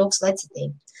lecitīns, ja, trūks lecitīns.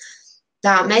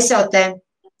 Tā, mēs jau te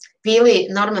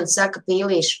Normans saka,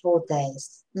 pīlīšu pūtējas.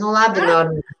 Nu, labi,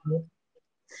 Normans.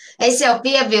 Es jau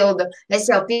piebildu,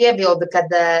 kad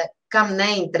kam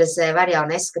neinteresē, var jau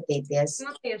neskatīties.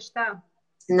 Nu, tieši tā.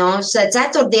 Nu,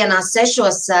 ceturtdienās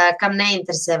 6, kam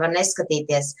neinteresē, var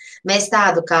neskatīties. Mēs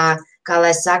tādu, kā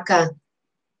lai saka,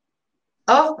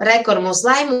 rekur mūsu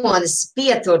Laimonis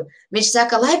pietur. Viņš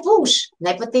saka, lai būš,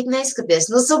 nepatīk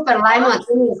neskaties. Nu, super,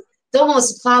 Laimonis. Tu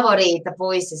mūsu favorīta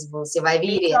puisis būsi, vai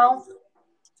vīrietis?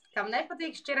 Kam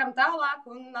nepatīk, šķiram tālāk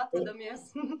un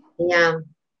atvadamies.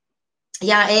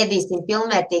 Jā, ēdīsim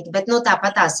pilnvērtīgi, bet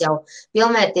tāpatās jau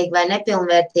pilnvērtīgi vai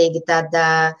nepilnvērtīgi, tad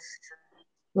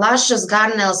lašus,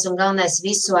 garnels un galvenais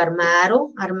visu ar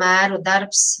mēru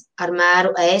darbs, ar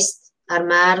mēru ēst, ar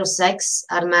mēru seks,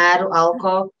 ar mēru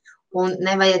alkoholu. Un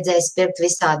nevajadzēs pirkt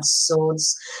visādus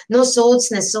sūdzes. Nu,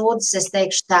 sūdzes, ne sūdzes, es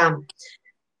teikšu tā.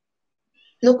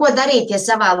 Nu, ko darīt, ja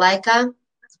savā laikā,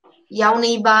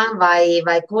 jaunībā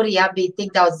vai kur, ja bija tik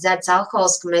daudz dzerts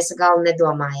alkohols, ka mēs galvu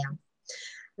nedomājām.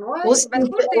 Bet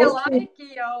kur tie laiki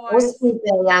jau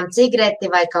uzpīpējām cigareti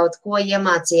vai kaut ko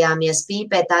iemācījāmies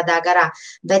pīpēt tādā garā,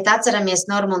 bet atceramies,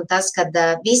 Norma, un tas, kad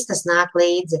viss tas nāk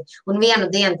līdzi, un vienu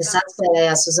dienu tas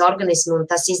atspēlējās uz organismu, un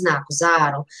tas iznāk uz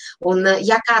āru. Un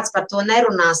ja kāds par to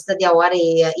nerunās, tad jau arī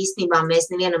īstenībā mēs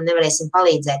nevienam nevarēsim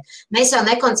palīdzēt. Mēs jau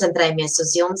nekoncentrējamies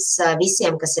uz jums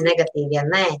visiem, kas ir negatīvi, ja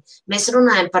nē. Mēs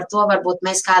runājam par to, varbūt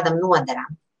mēs kādam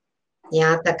nodaram.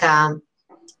 Jā, tā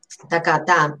kā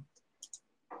tā.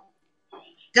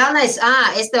 Galvenais,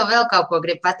 es tev vēl kaut ko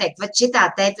gribu pateikt, vai šitā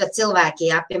teikt, vai cilvēki,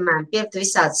 jā, piemēram, pirkt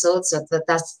visādi sūdzot, vai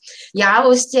tas, jā,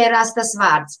 uzķērās tas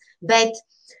vārds, bet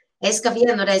es, ka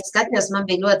vienu reizi skatījos, man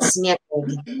bija ļoti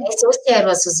smieklīgi. Es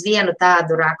uzķēros uz vienu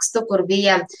tādu rakstu, kur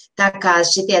bija tā kā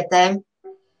šitie te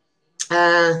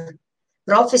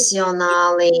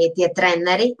profesionāli tie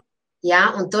treneri, jā,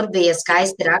 un tur bija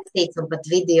skaisti rakstīts, un pat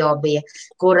video bija,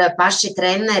 kur paši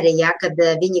treneri, jā, kad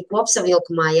viņi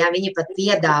kopsavilkumā, jā, viņi pat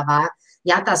piedāvā,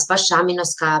 jā, tās pašas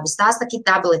aminoskābes, tās tā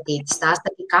tabletītes, tās tā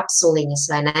kapsuliņas,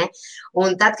 vai ne?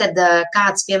 Un tad, kad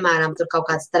kāds, piemēram, tur kaut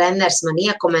kāds treneris man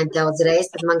iekomentē uzreiz,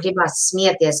 tad man gribās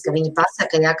smieties, ka viņi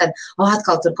pasaka, jā, kad,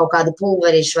 atkal tur kaut kādi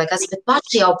pulveriši vai kas, bet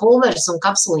paši jau pulveris un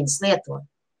kapsuliņas lieto.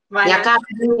 Jā, kā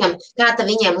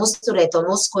viņiem uzturēt to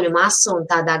muskuļu masu un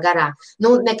tādā garā.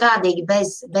 Nu, nekādīgi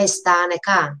bez tā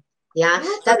nekā. Jā.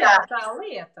 Nu, tā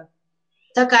lieta.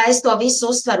 Tā kā es to visu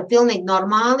uztveru pilnīgi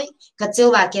normāli, ka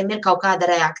cilvēkiem ir kaut kāda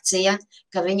reakcija,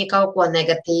 ka viņi kaut ko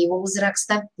negatīvu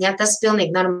uzraksta. Jā, tas ir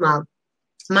pilnīgi normāli.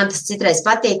 Man tas citreiz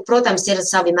patīk. Protams, ir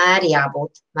savi mēri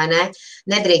jābūt, vai ne?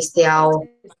 Nedrīkst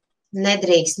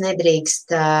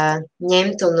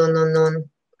ņemt un.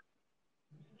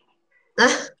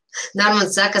 Normāli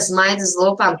saka, smaidu uz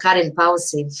lūpām, karina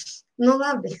pausī. Nu,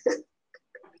 labi.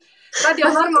 Tad jau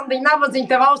normāli viņa nabadzīņa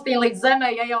tev austīja līdz zemē,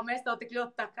 ja jau mēs to tik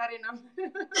ļoti tā karinam.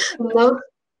 Nu,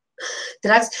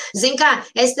 traks. Zin kā,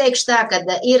 es teikšu tā, ka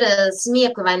ir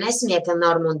smiekli vai nesmiekli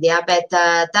Normund, jā, bet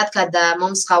tad, kad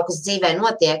mums kaut kas dzīvē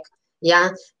notiek, jā,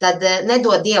 tad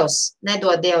nedod Dievs,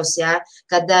 jā,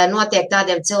 kad notiek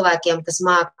tādiem cilvēkiem, kas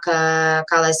māk,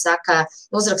 kā lai saka,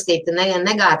 uzrakstīt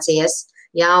negācijas,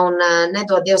 jā, un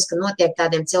nedod Dievs, ka notiek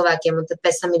tādiem cilvēkiem, un tad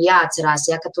pēc tam ir jāatcerās,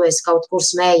 jā, ka tu esi kaut kur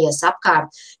smējies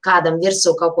apkārt, kādam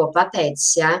virsū kaut ko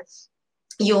pateicis, jā,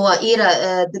 jo ir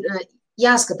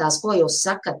jāskatās, ko jūs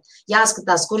sakat,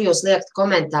 jāskatās, kur jūs liekat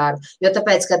komentāru, jo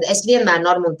tāpēc, kad es vienmēr,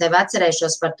 Norma, un tevi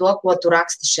atcerēšos par to, ko tu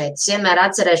raksti šeit, es vienmēr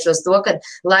atcerēšos to, kad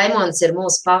Laimons ir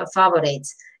mūsu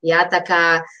favorīts, jā, tā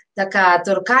kā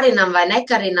tur karinam vai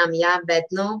nekarinam, jā,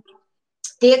 bet, nu,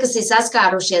 tie, kas ir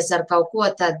saskārušies ar kaut ko,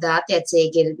 tad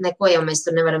attiecīgi neko jau mēs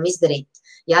tur nevaram izdarīt.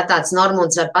 Jā, tāds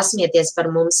Normunds var pasmieties par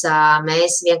mums,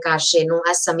 mēs vienkārši, nu,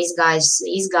 esam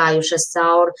izgājušas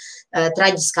cauri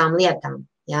traģiskām lietām.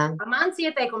 Jā. Mans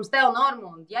ieteikums tev,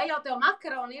 Normund, ja jau tev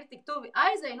makaroni ir tik tuvi,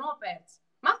 aizej nopērc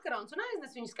makarons un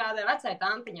aiznes viņus kādai vecai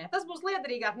tantiņai. Tas būs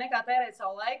liederīgāk nekā tērēt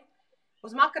savu laiku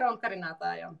uz makaronu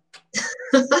karinātājiem.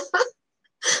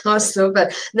 Super.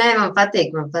 Nē, man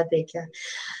patīk, jā.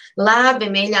 Labi,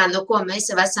 mīļā, nu ko, mēs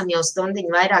jau esam jau stundiņu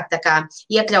vairāk, tā kā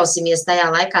iekļausimies tajā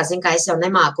laikā, zin kā es jau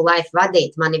nemāku laiku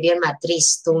vadīt, man ir vienmēr 3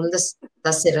 stundas,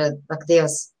 tas ir, ak,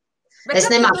 Dievs. Bet es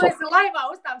nemāku. Tu esi laivā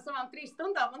uz tām savām 3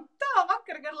 stundām, un tā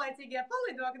vakar garlaicīgie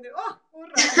palido,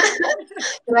 urā!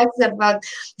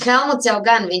 Helmuts jau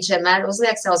gan, viņš vienmēr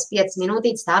uzliek savus 5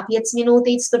 minūtītes, tā 5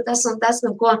 minūtītes, tur tas un tas,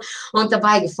 nu ko, un tā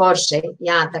baigi forši,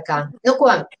 jā, tā kā, nu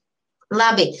ko.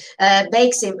 Labi,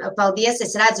 beigsim. Paldies.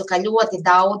 Es redzu, ka ļoti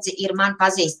daudzi ir man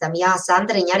pazīstami. Jā,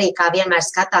 Sandriņa arī kā vienmēr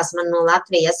skatās man no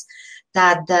Latvijas.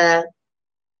 Tad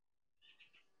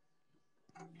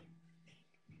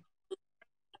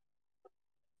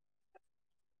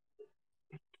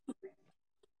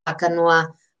ka no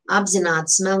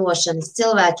apzinātas melošanas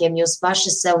cilvēkiem jūs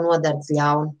paši sev nodarat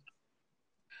ļaunu.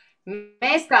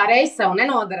 Mēs kā reiz sev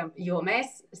nenodaram, jo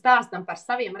mēs stāstam par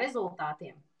saviem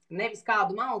rezultātiem, nevis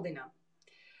kādu maldinām.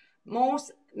 Mūs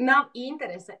nav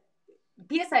interese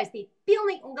piesaistīt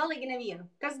pilnīgi un galīgi nevienu,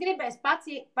 kas gribēs pats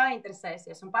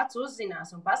painteresēsies un pats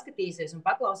uzzinās un paskatīsies un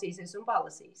paklausīsies un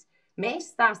palasīs. Mēs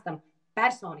stāstam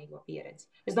personīgo pieredzi.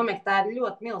 Es domāju, ka tā ir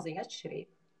ļoti milzīga atšķirība.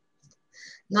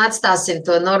 Nu, atstāsim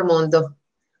to Normundu.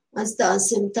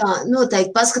 Atstāsim tā.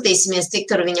 Noteikti paskatīsimies, cik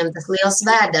tur viņam tas liels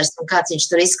vēders un kāds viņš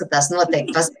tur izskatās.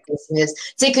 Noteikti paskatīsimies.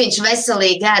 Cik viņš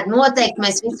veselīgi ēd. Noteikti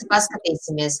mēs visi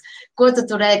paskatīsimies. Ko tu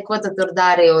tur ēd, ko tu tur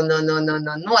dari un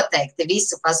noteikti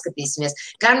visu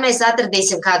paskatīsimies. Gan mēs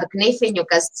atradīsim kādu knifiņu,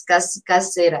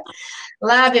 kas ir.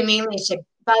 Labi, mīļiši.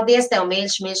 Paldies tev,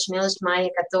 mīļš,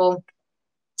 Maija, ka tu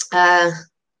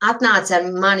atnāci ar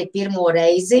mani pirmo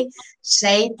reizi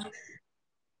šeit.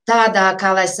 tādā,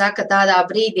 kā lai saka, tādā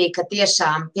brīdī, ka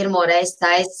tiešām pirmo reizi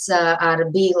taisa ar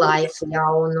BeLife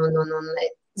jau un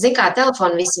zin kā,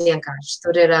 telefonu visu vienkārši.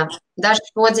 Tur ir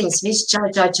dažas podziņas, visu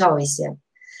čau visiem.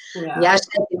 Jā,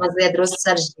 šeit ir mazliet drusku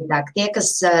sarežģītāk. Tie,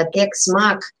 kas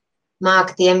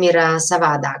māk, tiem ir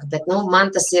savādāk. Bet, man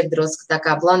tas ir drusku tā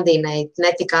kā blondīnei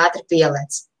netik ātri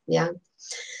pielec. Jā.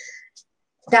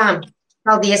 Tā,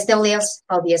 paldies tev liels.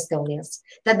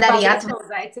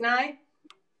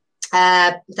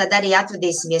 Tad arī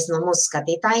atvadīsimies no mūsu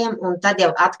skatītājiem, un tad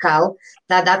jau atkal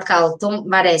tu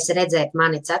varēsi redzēt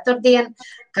mani ceturtdien.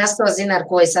 Kas to zina, ar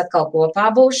ko es atkal kopā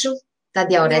būšu,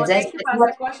 tad jau redzēsi.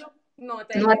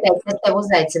 Noteikti es tev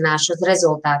uzaicināšu uz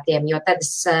rezultātiem, jo tad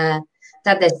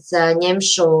es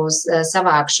ņemšu,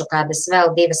 savākšu kādas vēl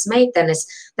 2 meitenes,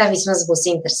 tad vismaz būs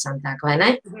interesantāk, vai ne?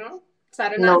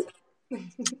 Sarunās.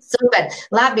 Super.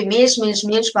 Labi,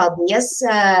 mīļš, paldies,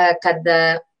 kad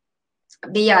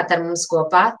bijāt ar mums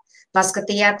kopā,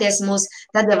 paskatījāties mūs,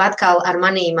 tad jau atkal ar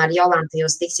manīm, ar Jolantu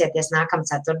jūs tiksieties nākamā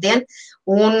ceturtdien,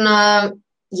 un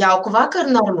jauku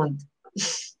vakaru, Normund.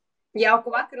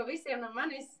 Jauku vakaru visiem no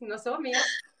manis, no Somijas.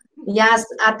 Jā,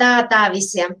 tā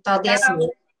visiem. Paldies. Tā.